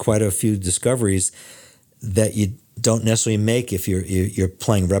I made quite a few discoveries that you don't necessarily make if you're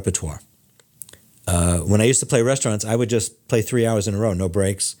playing repertoire. When I used to play restaurants, I would just play 3 hours in a row, no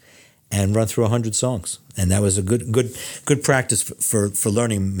breaks, and run through 100 songs. And that was a good practice for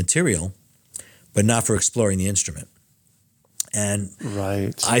learning material, but not for exploring the instrument. And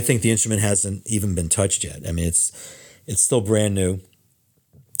Right. I think the instrument hasn't even been touched yet. I mean, it's still brand new.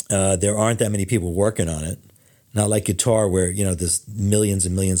 There aren't that many people working on it. Not like guitar where, you know, there's millions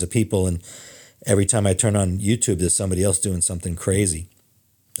and millions of people, and every time I turn on YouTube, there's somebody else doing something crazy.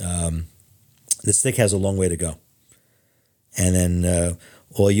 The stick has a long way to go. And then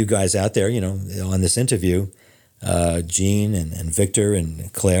all you guys out there, you know, on this interview, Gene and Victor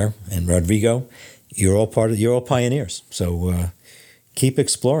and Claire and Rodrigo, you're all pioneers. So keep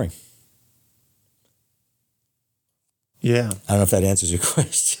exploring. Yeah. I don't know if that answers your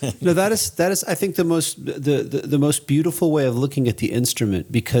question. No, that is I think the most beautiful way of looking at the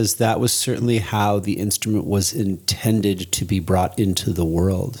instrument, because that was certainly how the instrument was intended to be brought into the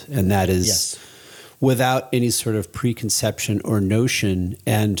world, and that is Yes. without any sort of preconception or notion.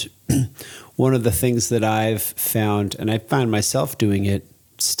 And one of the things that I've found, and I find myself doing it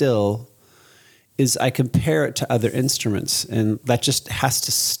still, is I compare it to other instruments, and that just has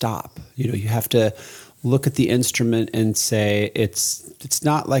to stop. You know, you have to look at the instrument and say it's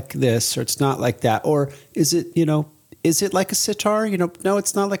not like this, or it's not like that, or is it like a sitar? You know, no,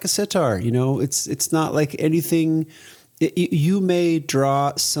 it's not like a sitar. You know, it's not like anything. You may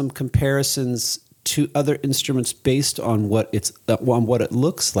draw some comparisons to other instruments based on what it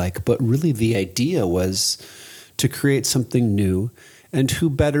looks like, but really the idea was to create something new, and who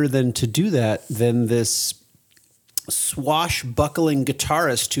better than to do that than this swashbuckling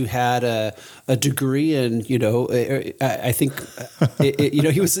guitarist who had a degree in, you know, I think, you know,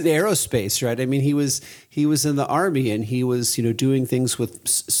 he was in aerospace, right? I mean, he was in the Army, and he was, you know, doing things with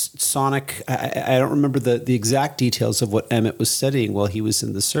sonic. I don't remember the exact details of what Emmett was studying while he was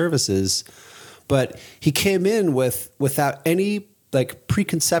in the services, but he came in without any like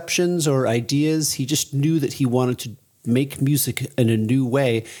preconceptions or ideas. He just knew that he wanted to make music in a new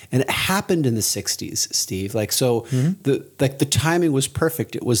way, and it happened in the 60s, Steve. Like, so the timing was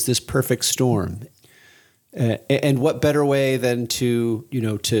perfect. It was this perfect storm. And what better way than to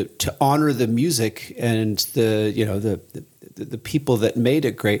honor the music and the people that made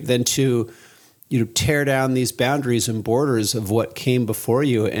it great than to, you know, tear down these boundaries and borders of what came before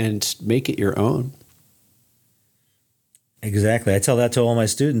you and make it your own. Exactly. I tell that to all my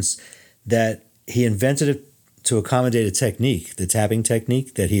students, that he invented it to accommodate a technique, the tapping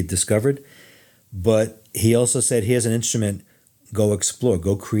technique that he had discovered. But he also said, here's an instrument, go explore,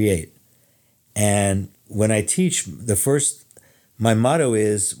 go create. And when I teach, my motto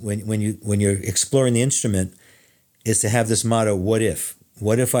is when you're exploring the instrument is to have this motto, what if?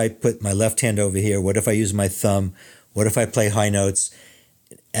 What if I put my left hand over here? What if I use my thumb? What if I play high notes?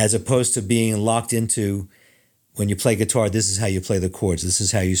 As opposed to being locked into, when you play guitar, this is how you play the chords. This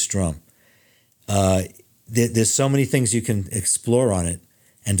is how you strum. There's so many things you can explore on it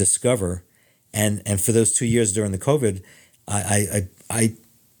and discover. And for those 2 years during the COVID, I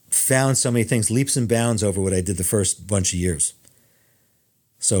found so many things, leaps and bounds over what I did the first bunch of years.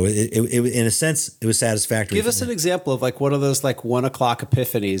 So it in a sense, it was satisfactory. Give us an example of like one of those like 1 o'clock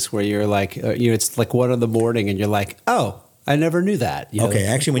epiphanies where you're like, it's like 1 a.m. and you're like, oh, I never knew that. You know, okay,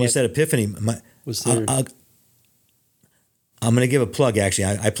 actually, when you said epiphany, I'm going to give a plug, actually.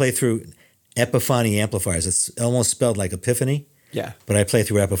 I play through Epiphany amplifiers. It's almost spelled like epiphany. Yeah. But I play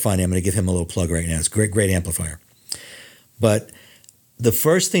through Epiphany. I'm going to give him a little plug right now. It's a great amplifier. But the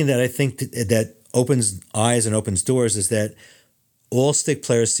first thing that I think that opens eyes and opens doors is that all stick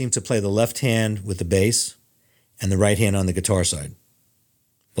players seem to play the left hand with the bass and the right hand on the guitar side,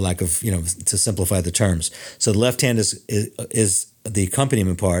 for lack of, to simplify the terms. So the left hand is the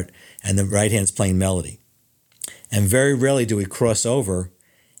accompaniment part, and the right hand's playing melody. And very rarely do we cross over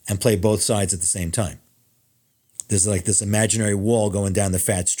and play both sides at the same time. There's like this imaginary wall going down the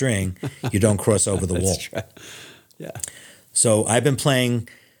fat string. You don't cross over the wall. Right. Yeah. So I've been playing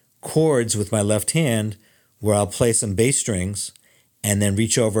chords with my left hand where I'll play some bass strings and then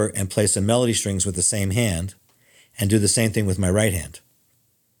reach over and play some melody strings with the same hand and do the same thing with my right hand.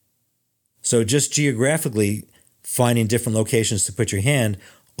 So just geographically finding different locations to put your hand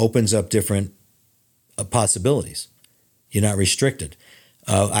opens up different possibilities. You're not restricted.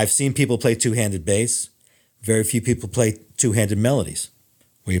 I've seen people play two-handed bass. Very few people play two-handed melodies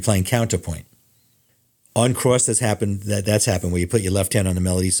where you're playing counterpoint. Uncrossed that's happened where you put your left hand on the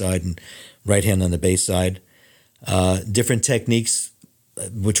melody side and right hand on the bass side. Different techniques,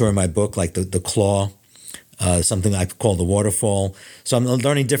 which are in my book, like the claw, something I call the waterfall. So I'm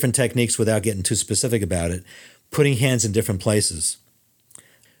learning different techniques without getting too specific about it. Putting hands in different places.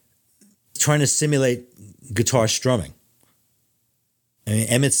 Trying to simulate guitar strumming. I mean,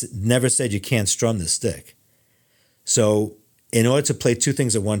 Emmett's never said you can't strum the stick. So in order to play two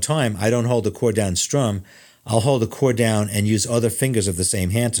things at one time, I don't hold the chord down and strum. I'll hold the chord down and use other fingers of the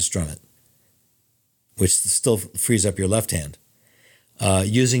same hand to strum it, which still frees up your left hand.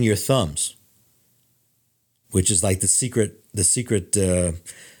 Using your thumbs, which is like the secret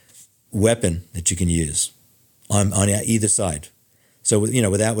weapon that you can use on either side. So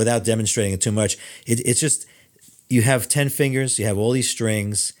without demonstrating it too much, it's just you have 10 fingers, you have all these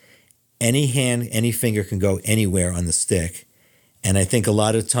strings. Any hand, any finger can go anywhere on the stick. And I think a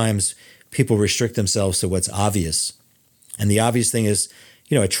lot of times people restrict themselves to what's obvious. And the obvious thing is,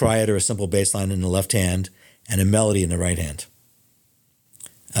 a triad or a simple bass line in the left hand and a melody in the right hand.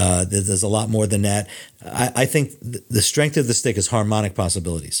 There's a lot more than that. I think the strength of the stick is harmonic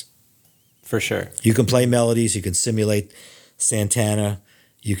possibilities. For sure. You can play melodies. You can simulate Santana.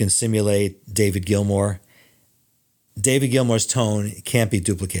 You can simulate David Gilmour. David Gilmour's tone can't be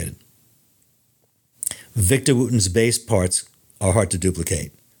duplicated. Victor Wooten's bass parts are hard to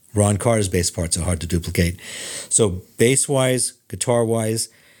duplicate. Ron Carter's bass parts are hard to duplicate. So bass-wise, guitar-wise,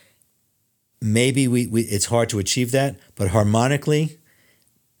 maybe it's hard to achieve that, but harmonically,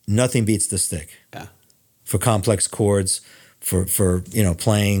 nothing beats the stick. Yeah. For complex chords, for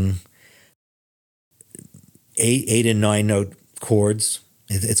playing 8 and 9 note chords,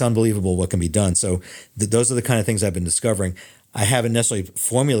 it's unbelievable what can be done. So those are the kind of things I've been discovering. I haven't necessarily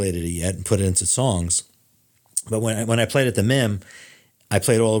formulated it yet and put it into songs, but when I played at the MIM, I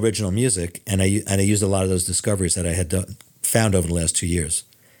played all original music, and I used a lot of those discoveries that I had found over the last 2 years,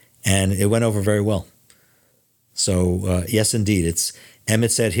 and it went over very well. So yes, indeed,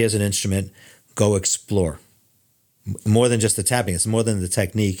 Emmett said, "Here's an instrument, go explore." More than just the tapping, it's more than the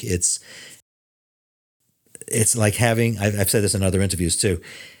technique. It's like having, I've said this in other interviews too,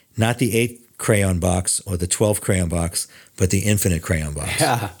 not the 8 crayon box or the 12 crayon box, but the infinite crayon box.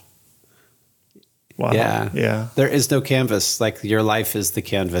 Yeah. Wow. Yeah. There is no canvas. Like your life is the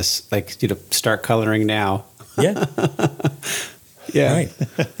canvas. Like, start coloring now. Yeah. Yeah. Right.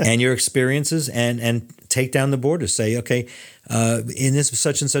 And your experiences and take down the borders. Say, okay, in this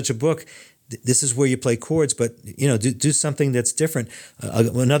such and such a book, this is where you play chords, but do something that's different.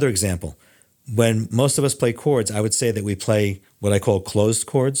 Another example. When most of us play chords, I would say that we play what I call closed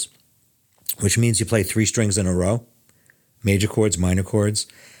chords, which means you play 3 strings in a row, major chords, minor chords.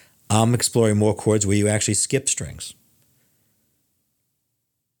 I'm exploring more chords where you actually skip strings.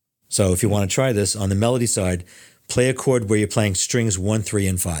 So if you want to try this, on the melody side, play a chord where you're playing strings 1, 3,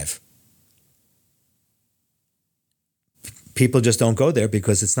 and 5. People just don't go there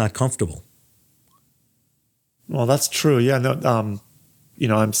because it's not comfortable. Well, that's true. Yeah. No,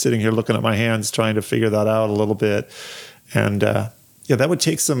 I'm sitting here looking at my hands, trying to figure that out a little bit. And that would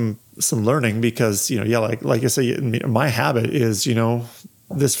take some learning because, like I say, my habit is,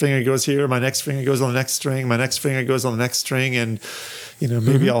 this finger goes here, my next finger goes on the next string, my next finger goes on the next string. And,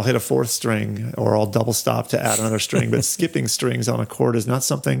 maybe I'll hit a 4th string or I'll double stop to add another string. But skipping strings on a chord is not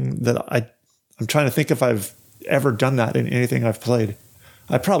something that I'm trying to think if I've ever done that in anything I've played.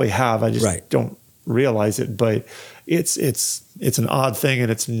 I probably have. I just don't realize it, but it's an odd thing,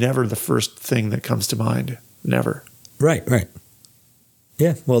 and it's never the first thing that comes to mind. Never. Right.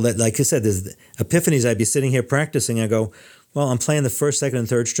 Yeah. Well, like I said, there's epiphanies. I'd be sitting here practicing. I go, well, I'm playing the 1st, 2nd, and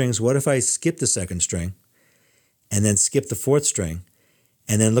 3rd strings. What if I skip the 2nd string and then skip the 4th string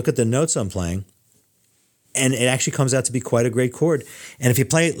and then look at the notes I'm playing? And it actually comes out to be quite a great chord. And if you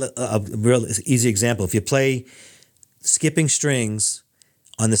play a real easy example, if you play skipping strings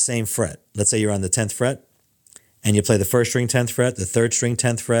on the same fret, let's say you're on the 10th fret and you play the 1st string 10th fret, the 3rd string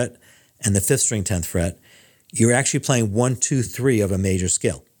 10th fret, and the 5th string 10th fret, you're actually playing 1, 2, 3 of a major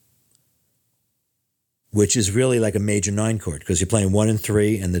scale, which is really like a major 9 chord because you're playing 1 and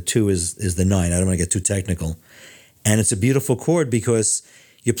 3 and the 2 is the 9. I don't want to get too technical. And it's a beautiful chord because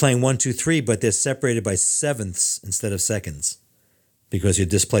you're playing 1, 2, 3, but they're separated by sevenths instead of seconds because you're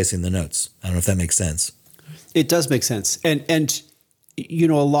displacing the notes. I don't know if that makes sense. It does make sense. And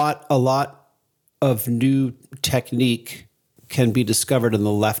a lot of new technique can be discovered in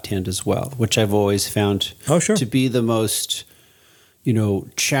the left hand as well, which I've always found to be the most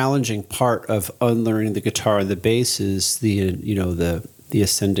challenging part of unlearning the guitar and the bass is the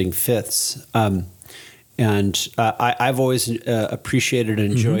ascending fifths. And I've always appreciated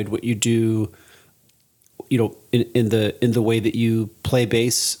and enjoyed what you do, in the way that you play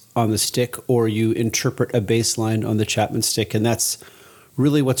bass on the stick or you interpret a bass line on the Chapman stick. And that's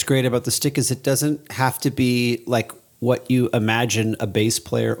really what's great about the stick is it doesn't have to be like what you imagine a bass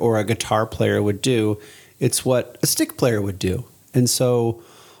player or a guitar player would do. It's what a stick player would do. And so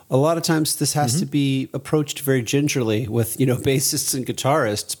a lot of times this has to be approached very gingerly with, bassists and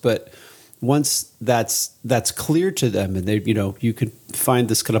guitarists, but once that's clear to them and they, you can find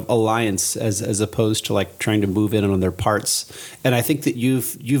this kind of alliance as opposed to like trying to move in on their parts. And I think that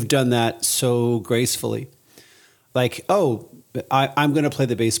you've done that so gracefully. Like, I'm going to play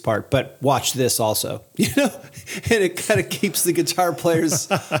the bass part, but watch this also, and it kind of keeps the guitar players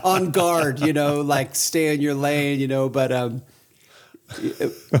on guard, like stay in your lane, but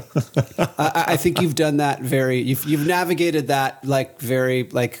I think you've done that you've navigated that like very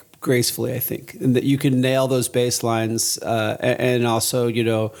like gracefully, I think, and that you can nail those bass lines and also,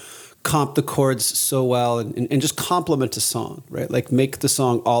 comp the chords so well and just complement a song, right? Like make the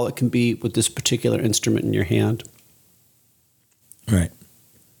song all it can be with this particular instrument in your hand. Right.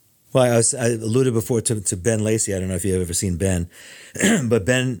 Well, I alluded before to Ben Lacey. I don't know if you've ever seen Ben, but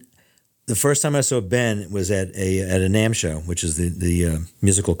Ben, the first time I saw Ben was at a NAMM show, which is the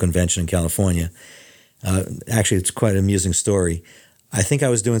musical convention in California. Actually, it's quite an amusing story. I think I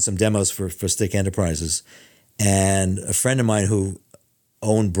was doing some demos for Stick Enterprises, and a friend of mine who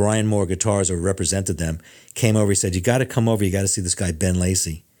owned Brian Moore Guitars or represented them came over. He said, "You got to come over. You got to see this guy Ben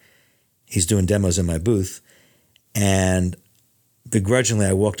Lacey. He's doing demos in my booth." And begrudgingly,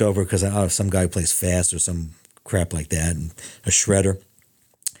 I walked over because some guy plays fast or some crap like that, and a shredder.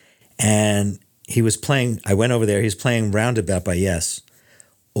 And he was playing. I went over there. He's playing Roundabout by Yes,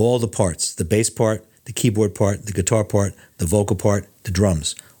 all the parts: the bass part, the keyboard part, the guitar part, the vocal part, the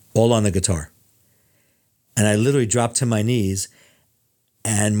drums, all on the guitar. And I literally dropped to my knees,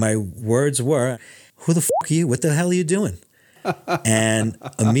 and my words were, "Who the fuck are you? What the hell are you doing?" And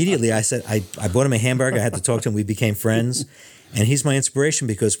immediately I said, I bought him a hamburger. I had to talk to him. We became friends. And he's my inspiration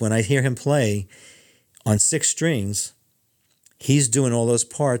because when I hear him play on 6 strings, he's doing all those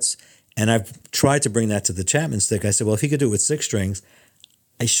parts. And I've tried to bring that to the Chapman stick. I said, well, if he could do it with 6 strings,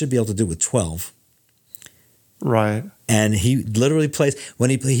 I should be able to do it with 12. Right. And he literally plays, when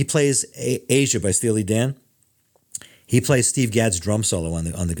he plays Asia by Steely Dan, he plays Steve Gadd's drum solo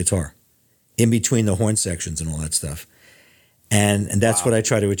on the guitar, in between the horn sections and all that stuff. And that's what I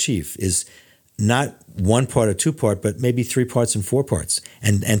try to achieve, is not 1 part or 2 part, but maybe 3 parts and 4 parts,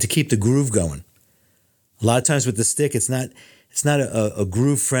 and to keep the groove going. A lot of times with the stick, it's not a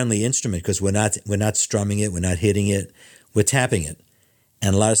groove-friendly instrument because we're not strumming it, we're not hitting it, we're tapping it.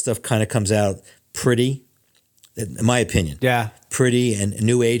 And a lot of stuff kind of comes out pretty, in my opinion. Yeah. Pretty, and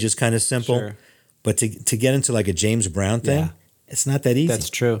New Age is kind of simple. Sure. But to get into like a James Brown thing, it's not that easy. That's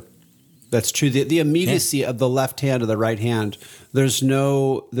true. That's true. The immediacy of the left hand or the right hand, there's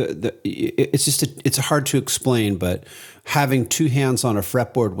no, it's hard to explain, but having 2 hands on a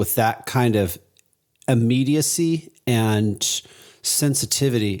fretboard with that kind of immediacy and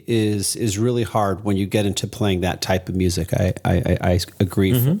sensitivity is really hard when you get into playing that type of music. I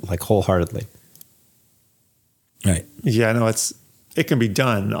agree like wholeheartedly. Right. Yeah, no, it can be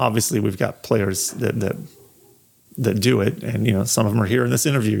done. Obviously, we've got players that do it, and some of them are here in this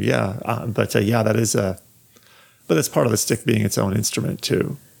interview. Yeah, but that is but that's part of the stick being its own instrument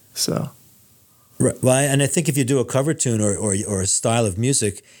too. So, right. Well, and I think if you do a cover tune or a style of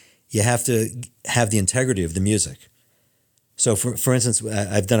music, you have to have the integrity of the music. So, for instance,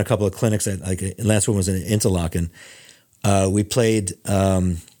 I've done a couple of clinics. Last one was in Interlaken. We played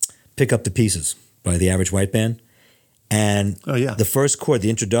 "Pick Up the Pieces" by the Average White Band, and the first chord, the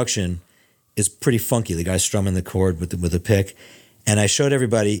introduction, is pretty funky. The guy's strumming the chord with a pick. And I showed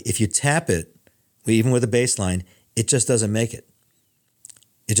everybody, if you tap it, even with a bass line, it just doesn't make it.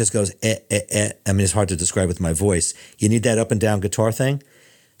 It just goes, eh, eh, eh. I mean, it's hard to describe with my voice. You need that up and down guitar thing.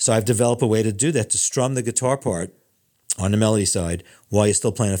 So I've developed a way to do that, to strum the guitar part on the melody side while you're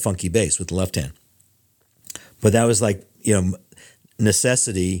still playing a funky bass with the left hand. But that was like,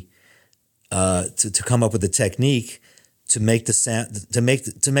 necessity to come up with a technique to make the sound, to make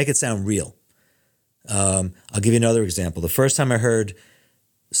it sound real. I'll give you another example. The first time I heard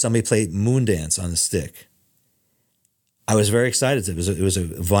somebody play Moondance on the stick, I was very excited. It was a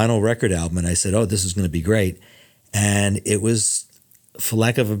vinyl record album, and I said, "Oh, this is going to be great." And it was, for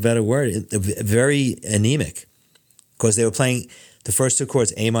lack of a better word, very anemic, because they were playing the first 2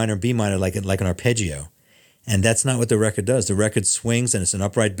 chords, A minor and B minor, like an arpeggio, And that's not what the record does. The record swings, and it's an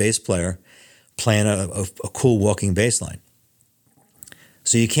upright bass player playing a cool walking bass line.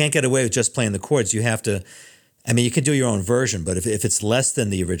 So you can't get away with just playing the chords. You have to, I mean, you can do your own version, but if it's less than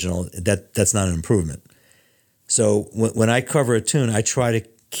the original, that's not an improvement. So when I cover a tune, I try to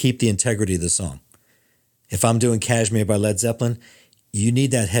keep the integrity of the song. If I'm doing Kashmir by Led Zeppelin, you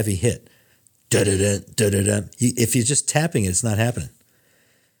need that heavy hit. Da-da-da, da-da-da. If you're just tapping it, it's not happening.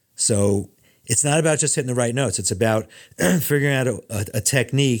 So it's not about just hitting the right notes. It's about figuring out a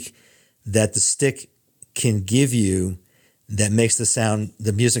technique that the stick can give you that makes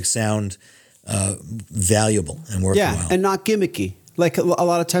the music sound valuable and worthwhile. Yeah, and not gimmicky. Like a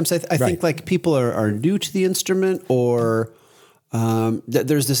lot of times I think like people are new to the instrument, or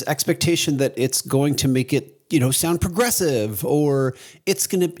there's this expectation that it's going to make it, sound progressive, or it's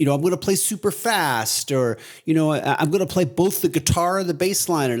going to, I'm going to play super fast, or, I'm going to play both the guitar and the bass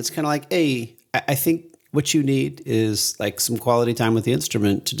line. And it's kind of like, hey, I think what you need is like some quality time with the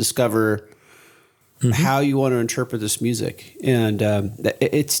instrument to discover how you want to interpret this music. And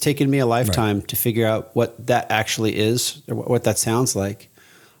it's taken me a lifetime to figure out what that actually is, or what that sounds like.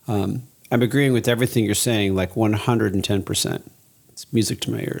 I'm agreeing with everything you're saying, like 110%. It's music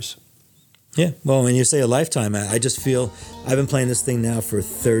to my ears. Yeah. Well, when you say a lifetime, I just feel I've been playing this thing now for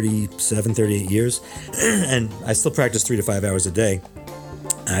 37, 38 years, and I still practice 3 to 5 hours a day.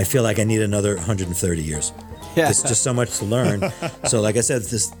 And I feel like I need another 130 years. Yeah. There's just so much to learn. So like I said,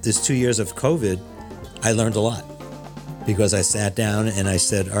 this 2 years of COVID, I learned a lot because I sat down and I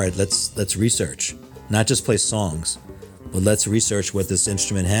said, all right, let's research, not just play songs, but let's research what this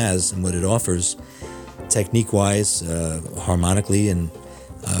instrument has and what it offers technique-wise, harmonically, and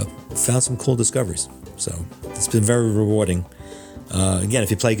found some cool discoveries. So it's been very rewarding. Again,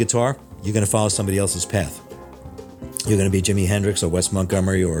 if you play guitar, you're going to follow somebody else's path. You're going to be Jimi Hendrix or Wes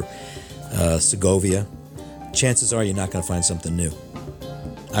Montgomery or Segovia. Chances are you're not going to find something new.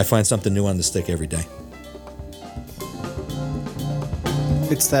 I find something new on the stick every day.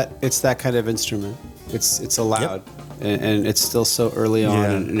 It's that kind of instrument. It's allowed, and it's still so early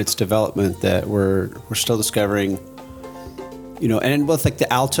on in its development that we're still discovering. And both like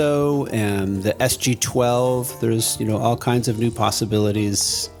the alto and the SG-12, there's all kinds of new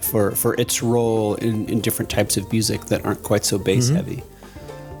possibilities for its role in different types of music that aren't quite so bass heavy.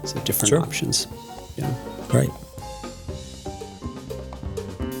 So different options. Yeah. Right.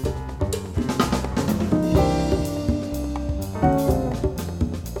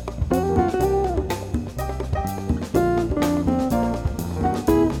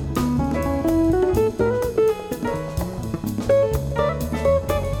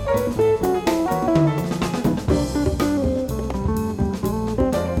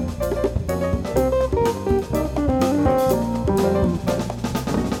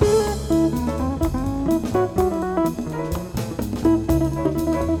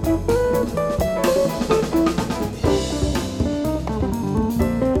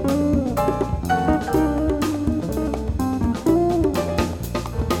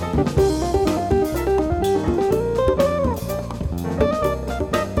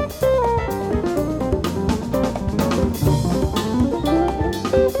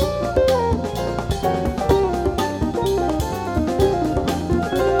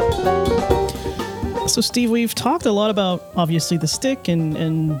 So, Steve, we've talked a lot about, obviously, the stick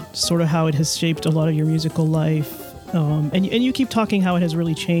and sort of how it has shaped a lot of your musical life. And you keep talking how it has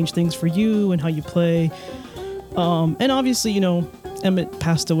really changed things for you and how you play. And obviously, Emmett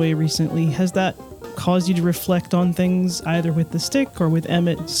passed away recently. Has that caused you to reflect on things either with the stick or with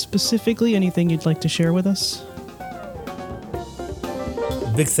Emmett specifically? Anything you'd like to share with us?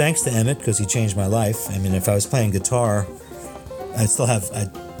 Big thanks to Emmett because he changed my life. I mean, if I was playing guitar, I'd still have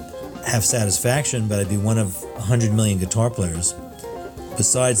satisfaction, but I'd be one of 100 million guitar players.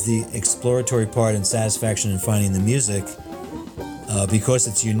 Besides the exploratory part and satisfaction in finding the music, because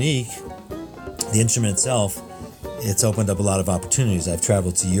it's unique, the instrument itself, it's opened up a lot of opportunities. I've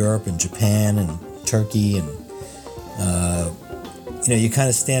traveled to Europe and Japan and Turkey, and you kind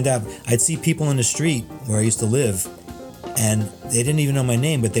of stand out. I'd see people in the street where I used to live, and they didn't even know my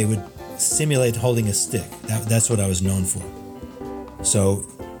name, but they would simulate holding a stick. That's what I was known for. So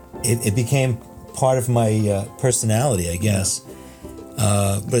it became part of my personality, I guess.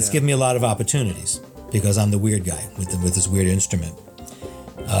 But it's given me a lot of opportunities because I'm the weird guy with this weird instrument.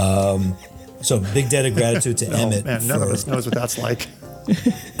 So big debt of gratitude to Emmett. Man, none of us knows what that's like.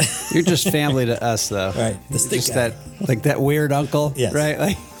 You're just family to us, though. Right. The stick just guy. that weird uncle. Yes. Right.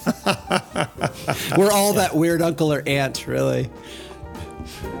 Like, we're all that weird uncle or aunt, really.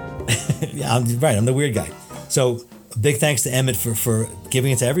 Yeah, I'm the weird guy. So big thanks to Emmett for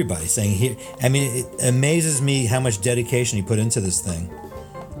giving it to everybody, saying here. I mean, it amazes me how much dedication he put into this thing,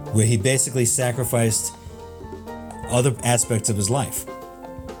 where he basically sacrificed other aspects of his life.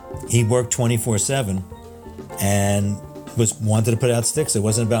 He worked 24/7 and wanted to put out sticks. It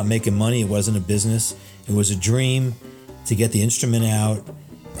wasn't about making money. It wasn't a business. It was a dream to get the instrument out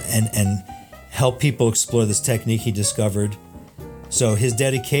and help people explore this technique he discovered. So his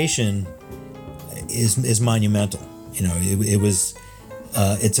dedication is monumental. You know,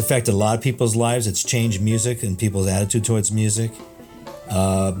 it's affected a lot of people's lives. It's changed music and people's attitude towards music.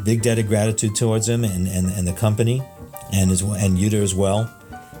 Big debt of gratitude towards him and the company and Yuta as well.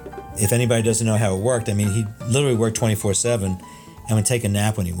 If anybody doesn't know how it worked, I mean, he literally worked 24/7 and would take a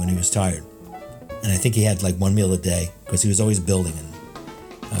nap when he was tired. And I think he had like one meal a day because he was always building. And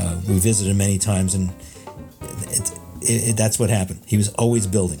we visited him many times, and that's what happened. He was always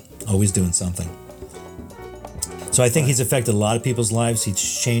building, always doing something. So I think he's affected a lot of people's lives. He's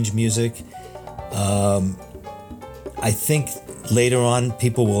changed music. I think later on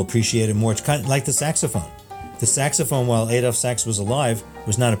people will appreciate it more. It's kind of like the saxophone. The saxophone, while Adolphe Sax was alive,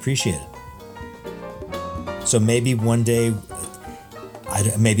 was not appreciated. So maybe one day,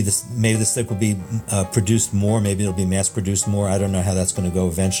 maybe the stick will be produced more. Maybe it'll be mass produced more. I don't know how that's going to go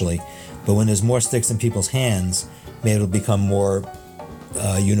eventually. But when there's more sticks in people's hands, maybe it'll become more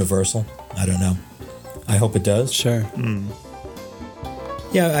universal. I don't know. I hope it does. Sure.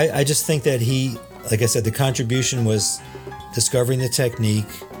 Yeah, I just think that he, like I said, the contribution was discovering the technique,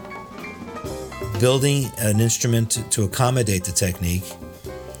 building an instrument to accommodate the technique,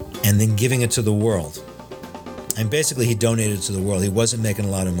 and then giving it to the world. And basically, he donated it to the world. He wasn't making a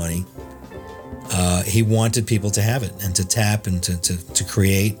lot of money. He wanted people to have it and to tap and to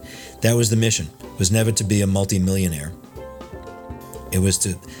create. That was the mission. It was never to be a multimillionaire. It was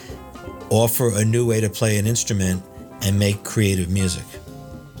to offer a new way to play an instrument and make creative music.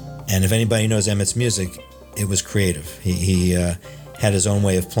 And if anybody knows Emmett's music, it was creative. He had his own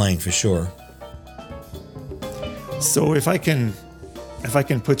way of playing for sure. So if I can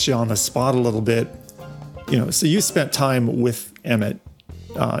put you on the spot a little bit, so you spent time with Emmett,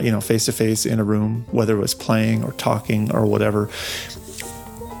 face to face in a room, whether it was playing or talking or whatever.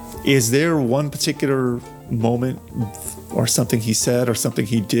 Is there one particular moment or something he said or something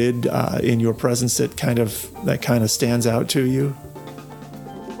he did in your presence that kind of stands out to you?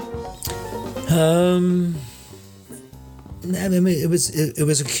 I mean, it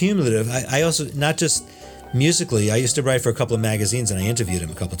was accumulative. I also, not just musically, I used to write for a couple of magazines and I interviewed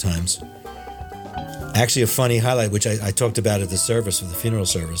him a couple of times. Actually, a funny highlight, which I talked about at the service, for the funeral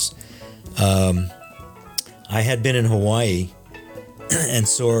service. I had been in Hawaii and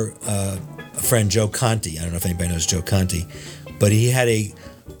saw a friend, Joe Conti. I don't know if anybody knows Joe Conti, but he had a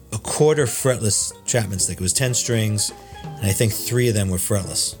quarter fretless Chapman stick. It was 10 strings, and I think 3 of them were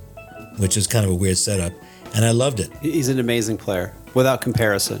fretless, which is kind of a weird setup. And I loved it. He's an amazing player, without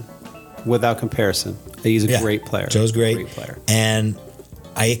comparison. Without comparison. He's a great player. Joe's great. Great player. And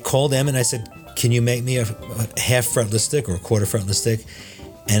I called him and I said, can you make me a half fretless stick or a quarter fretless stick?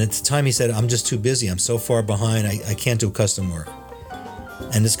 And at the time he said, I'm just too busy. I'm so far behind. I can't do custom work.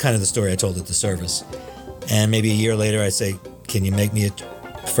 And this is kind of the story I told at the service. And maybe a year later I say, can you make me a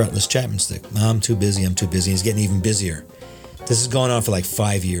fretless Chapman stick? No, I'm too busy. He's getting even busier. This is going on for like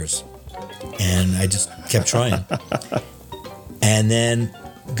 5 years. And I just kept trying. And then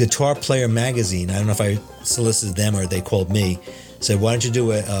Guitar Player Magazine, I don't know if I solicited them or they called me, said, why don't you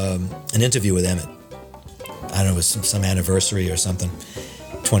do an interview with Emmett? I don't know, it was some anniversary or something,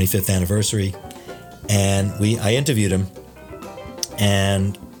 25th anniversary. And I interviewed him,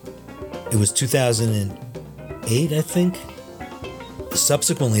 and it was 2008, I think.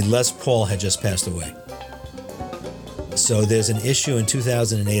 Subsequently, Les Paul had just passed away. So there's an issue in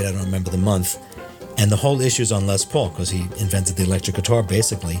 2008, I don't remember the month, and the whole issue is on Les Paul because he invented the electric guitar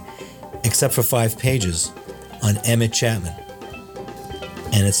basically, except for 5 pages on Emmett Chapman.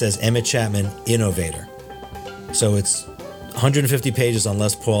 And it says Emmett Chapman, Innovator. So it's 150 pages on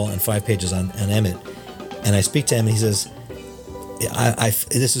Les Paul and 5 pages on Emmett. And I speak to him and he says,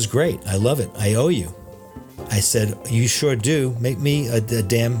 this is great. I love it. I owe you. I said, you sure do. Make me a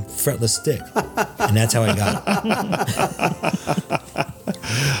damn fretless stick. And that's how I got it.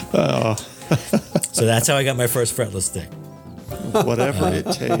 Oh. So that's how I got my first fretless stick. Whatever it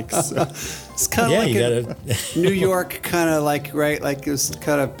takes. It's kind of like New York kind of like, right? Like it was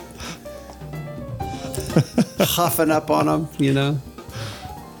kind of huffing up on them,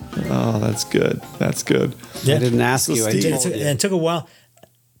 Oh, that's good. That's good. Yeah. I didn't ask you. It took a while.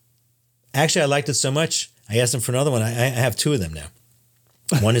 Actually, I liked it so much, I asked him for another one. I have 2 of them now.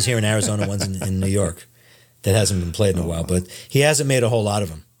 One is here in Arizona, one's in New York. that hasn't been played in a while, but he hasn't made a whole lot of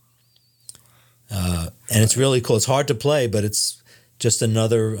them. And it's really cool. It's hard to play, but it's just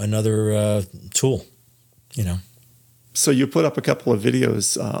another tool, you know. So you put up a couple of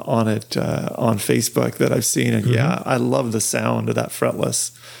videos on it on Facebook that I've seen, and yeah, I love the sound of that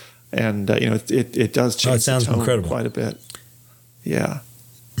fretless, and you know it does change. It sounds the tone incredible, quite a bit. Yeah,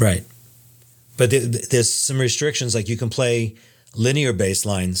 right. But there's some restrictions, like you can play linear bass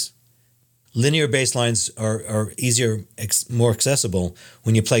lines. Linear bass lines are easier, more accessible.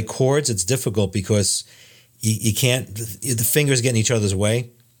 When you play chords, it's difficult because you can't. The fingers get in each other's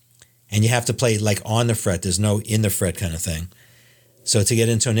way. And you have to play like on the fret. There's no in the fret kind of thing. So to get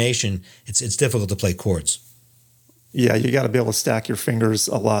intonation, it's difficult to play chords. Yeah, you got to be able to stack your fingers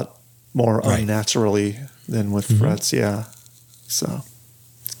a lot more unnaturally than with frets. Yeah, so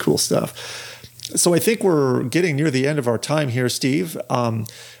it's cool stuff. So I think we're getting near the end of our time here, Steve.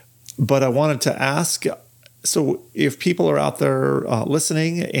 But I wanted to ask. So if people are out there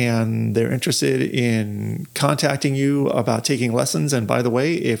listening and they're interested in contacting you about taking lessons, and by the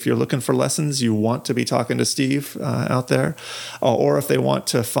way, if you're looking for lessons, you want to be talking to Steve out there, or if they want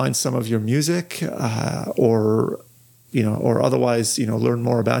to find some of your music or otherwise, learn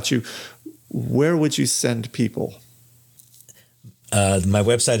more about you, where would you send people? My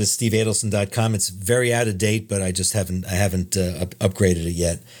website is steveadelson.com. It's very out of date, but I haven't upgraded it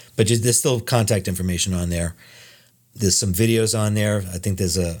yet. But there's still contact information on there. There's some videos on there. I think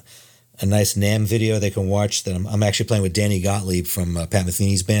there's a nice NAMM video they can watch that I'm actually playing with Danny Gottlieb from Pat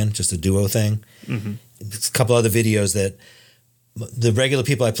Metheny's band, just a duo thing. Mm-hmm. There's a couple other videos that the regular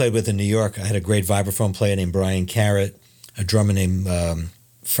people I played with in New York, I had a great vibraphone player named Brian Carrot, a drummer named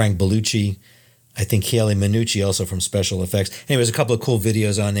Frank Bellucci, I think Haley Minucci also from Special Effects. Anyway, there's a couple of cool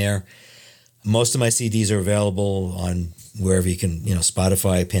videos on there. Most of my CDs are available on wherever you can,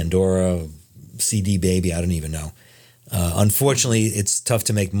 Spotify, Pandora, CD Baby, I don't even know. Unfortunately, it's tough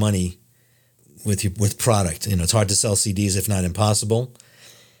to make money with product. It's hard to sell CDs, if not impossible.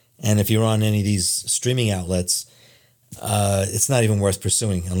 And if you're on any of these streaming outlets, it's not even worth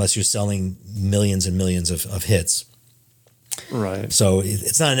pursuing unless you're selling millions and millions of hits. Right. So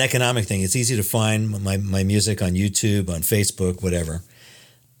it's not an economic thing. It's easy to find my music on YouTube, on Facebook, whatever.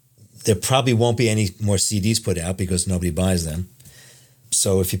 There probably won't be any more CDs put out because nobody buys them.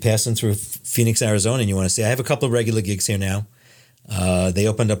 So if you're passing through Phoenix, Arizona, and you want to see, I have a couple of regular gigs here now. They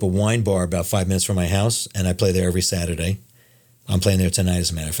opened up a wine bar about 5 minutes from my house, and I play there every Saturday. I'm playing there tonight,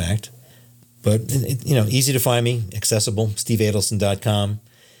 as a matter of fact. But, easy to find me, accessible, steveadelson.com.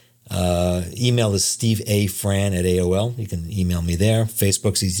 Email is steveafran@AOL. You can email me there.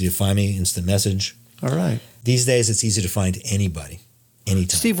 Facebook's easy to find me, instant message. All right. These days, it's easy to find anybody,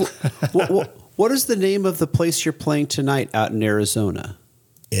 anytime. Steve, what is the name of the place you're playing tonight out in Arizona?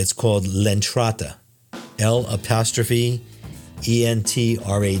 It's called L'Entrata, L'Entrada.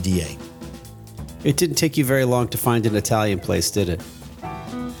 It didn't take you very long to find an Italian place, did it?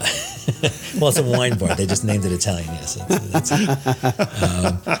 Well, it's a wine bar. They just named it Italian, yes.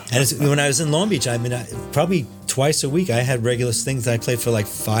 When I was in Long Beach, probably twice a week, I had regular things that I played for like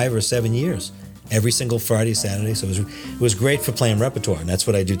 5 or 7 years, every single Friday, Saturday. So it was great for playing repertoire, and that's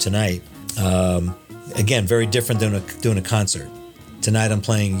what I do tonight. Again, very different than doing a concert. Tonight I'm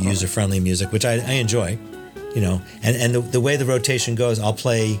playing user-friendly music, which I enjoy, And the way the rotation goes, I'll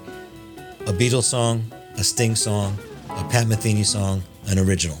play a Beatles song, a Sting song, a Pat Metheny song, an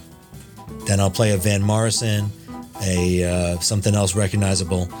original. Then I'll play a Van Morrison, a something else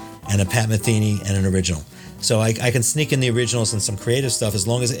recognizable, and a Pat Metheny and an original. So I can sneak in the originals and some creative stuff as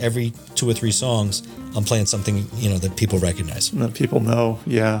long as every 2 or 3 songs I'm playing something that people recognize. That people know,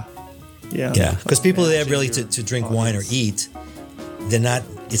 yeah. Because people are there really to drink wine or eat. They're not.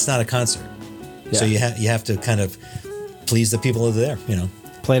 It's not a concert, so you have to kind of please the people that are there.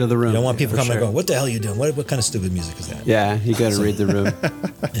 Play to the room. You don't want people coming and going, "What the hell are you doing? What kind of stupid music is that?" Yeah, you got to read the room.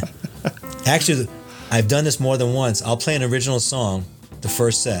 Actually, I've done this more than once. I'll play an original song the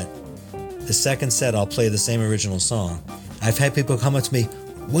first set. The second set, I'll play the same original song. I've had people come up to me,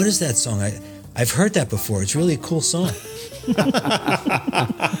 "What is that song? I've heard that before. It's really a cool song."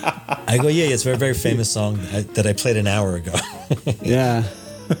 I go, yeah, it's a very, very famous song that I played an hour ago. Yeah.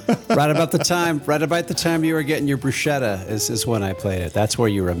 Right about the time you were getting your bruschetta is when I played it. That's where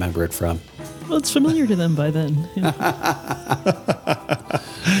you remember it from. Well, it's familiar to them by then.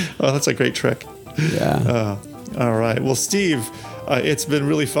 Well, that's a great trick. Yeah. All right. Well, Steve, it's been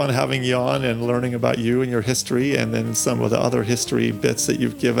really fun having you on and learning about you and your history, and then some of the other history bits that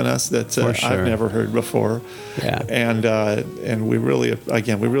you've given us that I've never heard before. Yeah. And we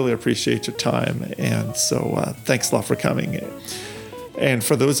really appreciate your time. And so thanks a lot for coming. And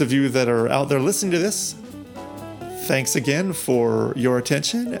for those of you that are out there listening to this, Thanks again for your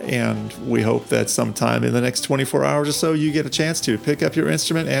attention, and we hope that sometime in the next 24 hours or so you get a chance to pick up your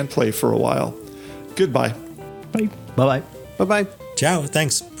instrument and play for a while. Goodbye. Bye. Bye-bye. Bye-bye. Ciao.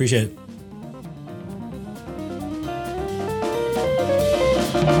 Thanks. Appreciate it.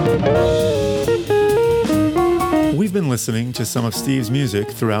 We've been listening to some of Steve's music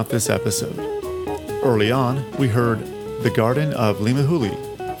throughout this episode. Early on, we heard The Garden of Limahuli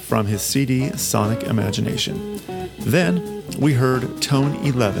from his CD Sonic Imagination. Then, we heard Tone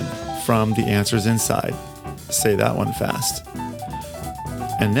 11 from The Answers Inside. Say that one fast.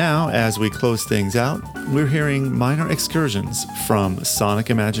 And now, as we close things out, we're hearing Minor Excursions from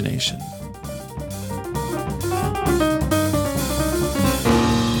Sonic Imagination.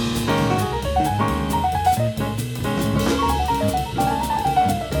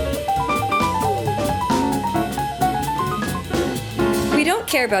 We don't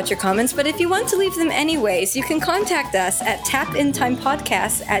care about your comments, but if you want to leave them anyways, you can contact us at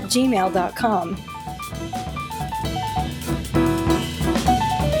tapintimepodcasts@gmail.com.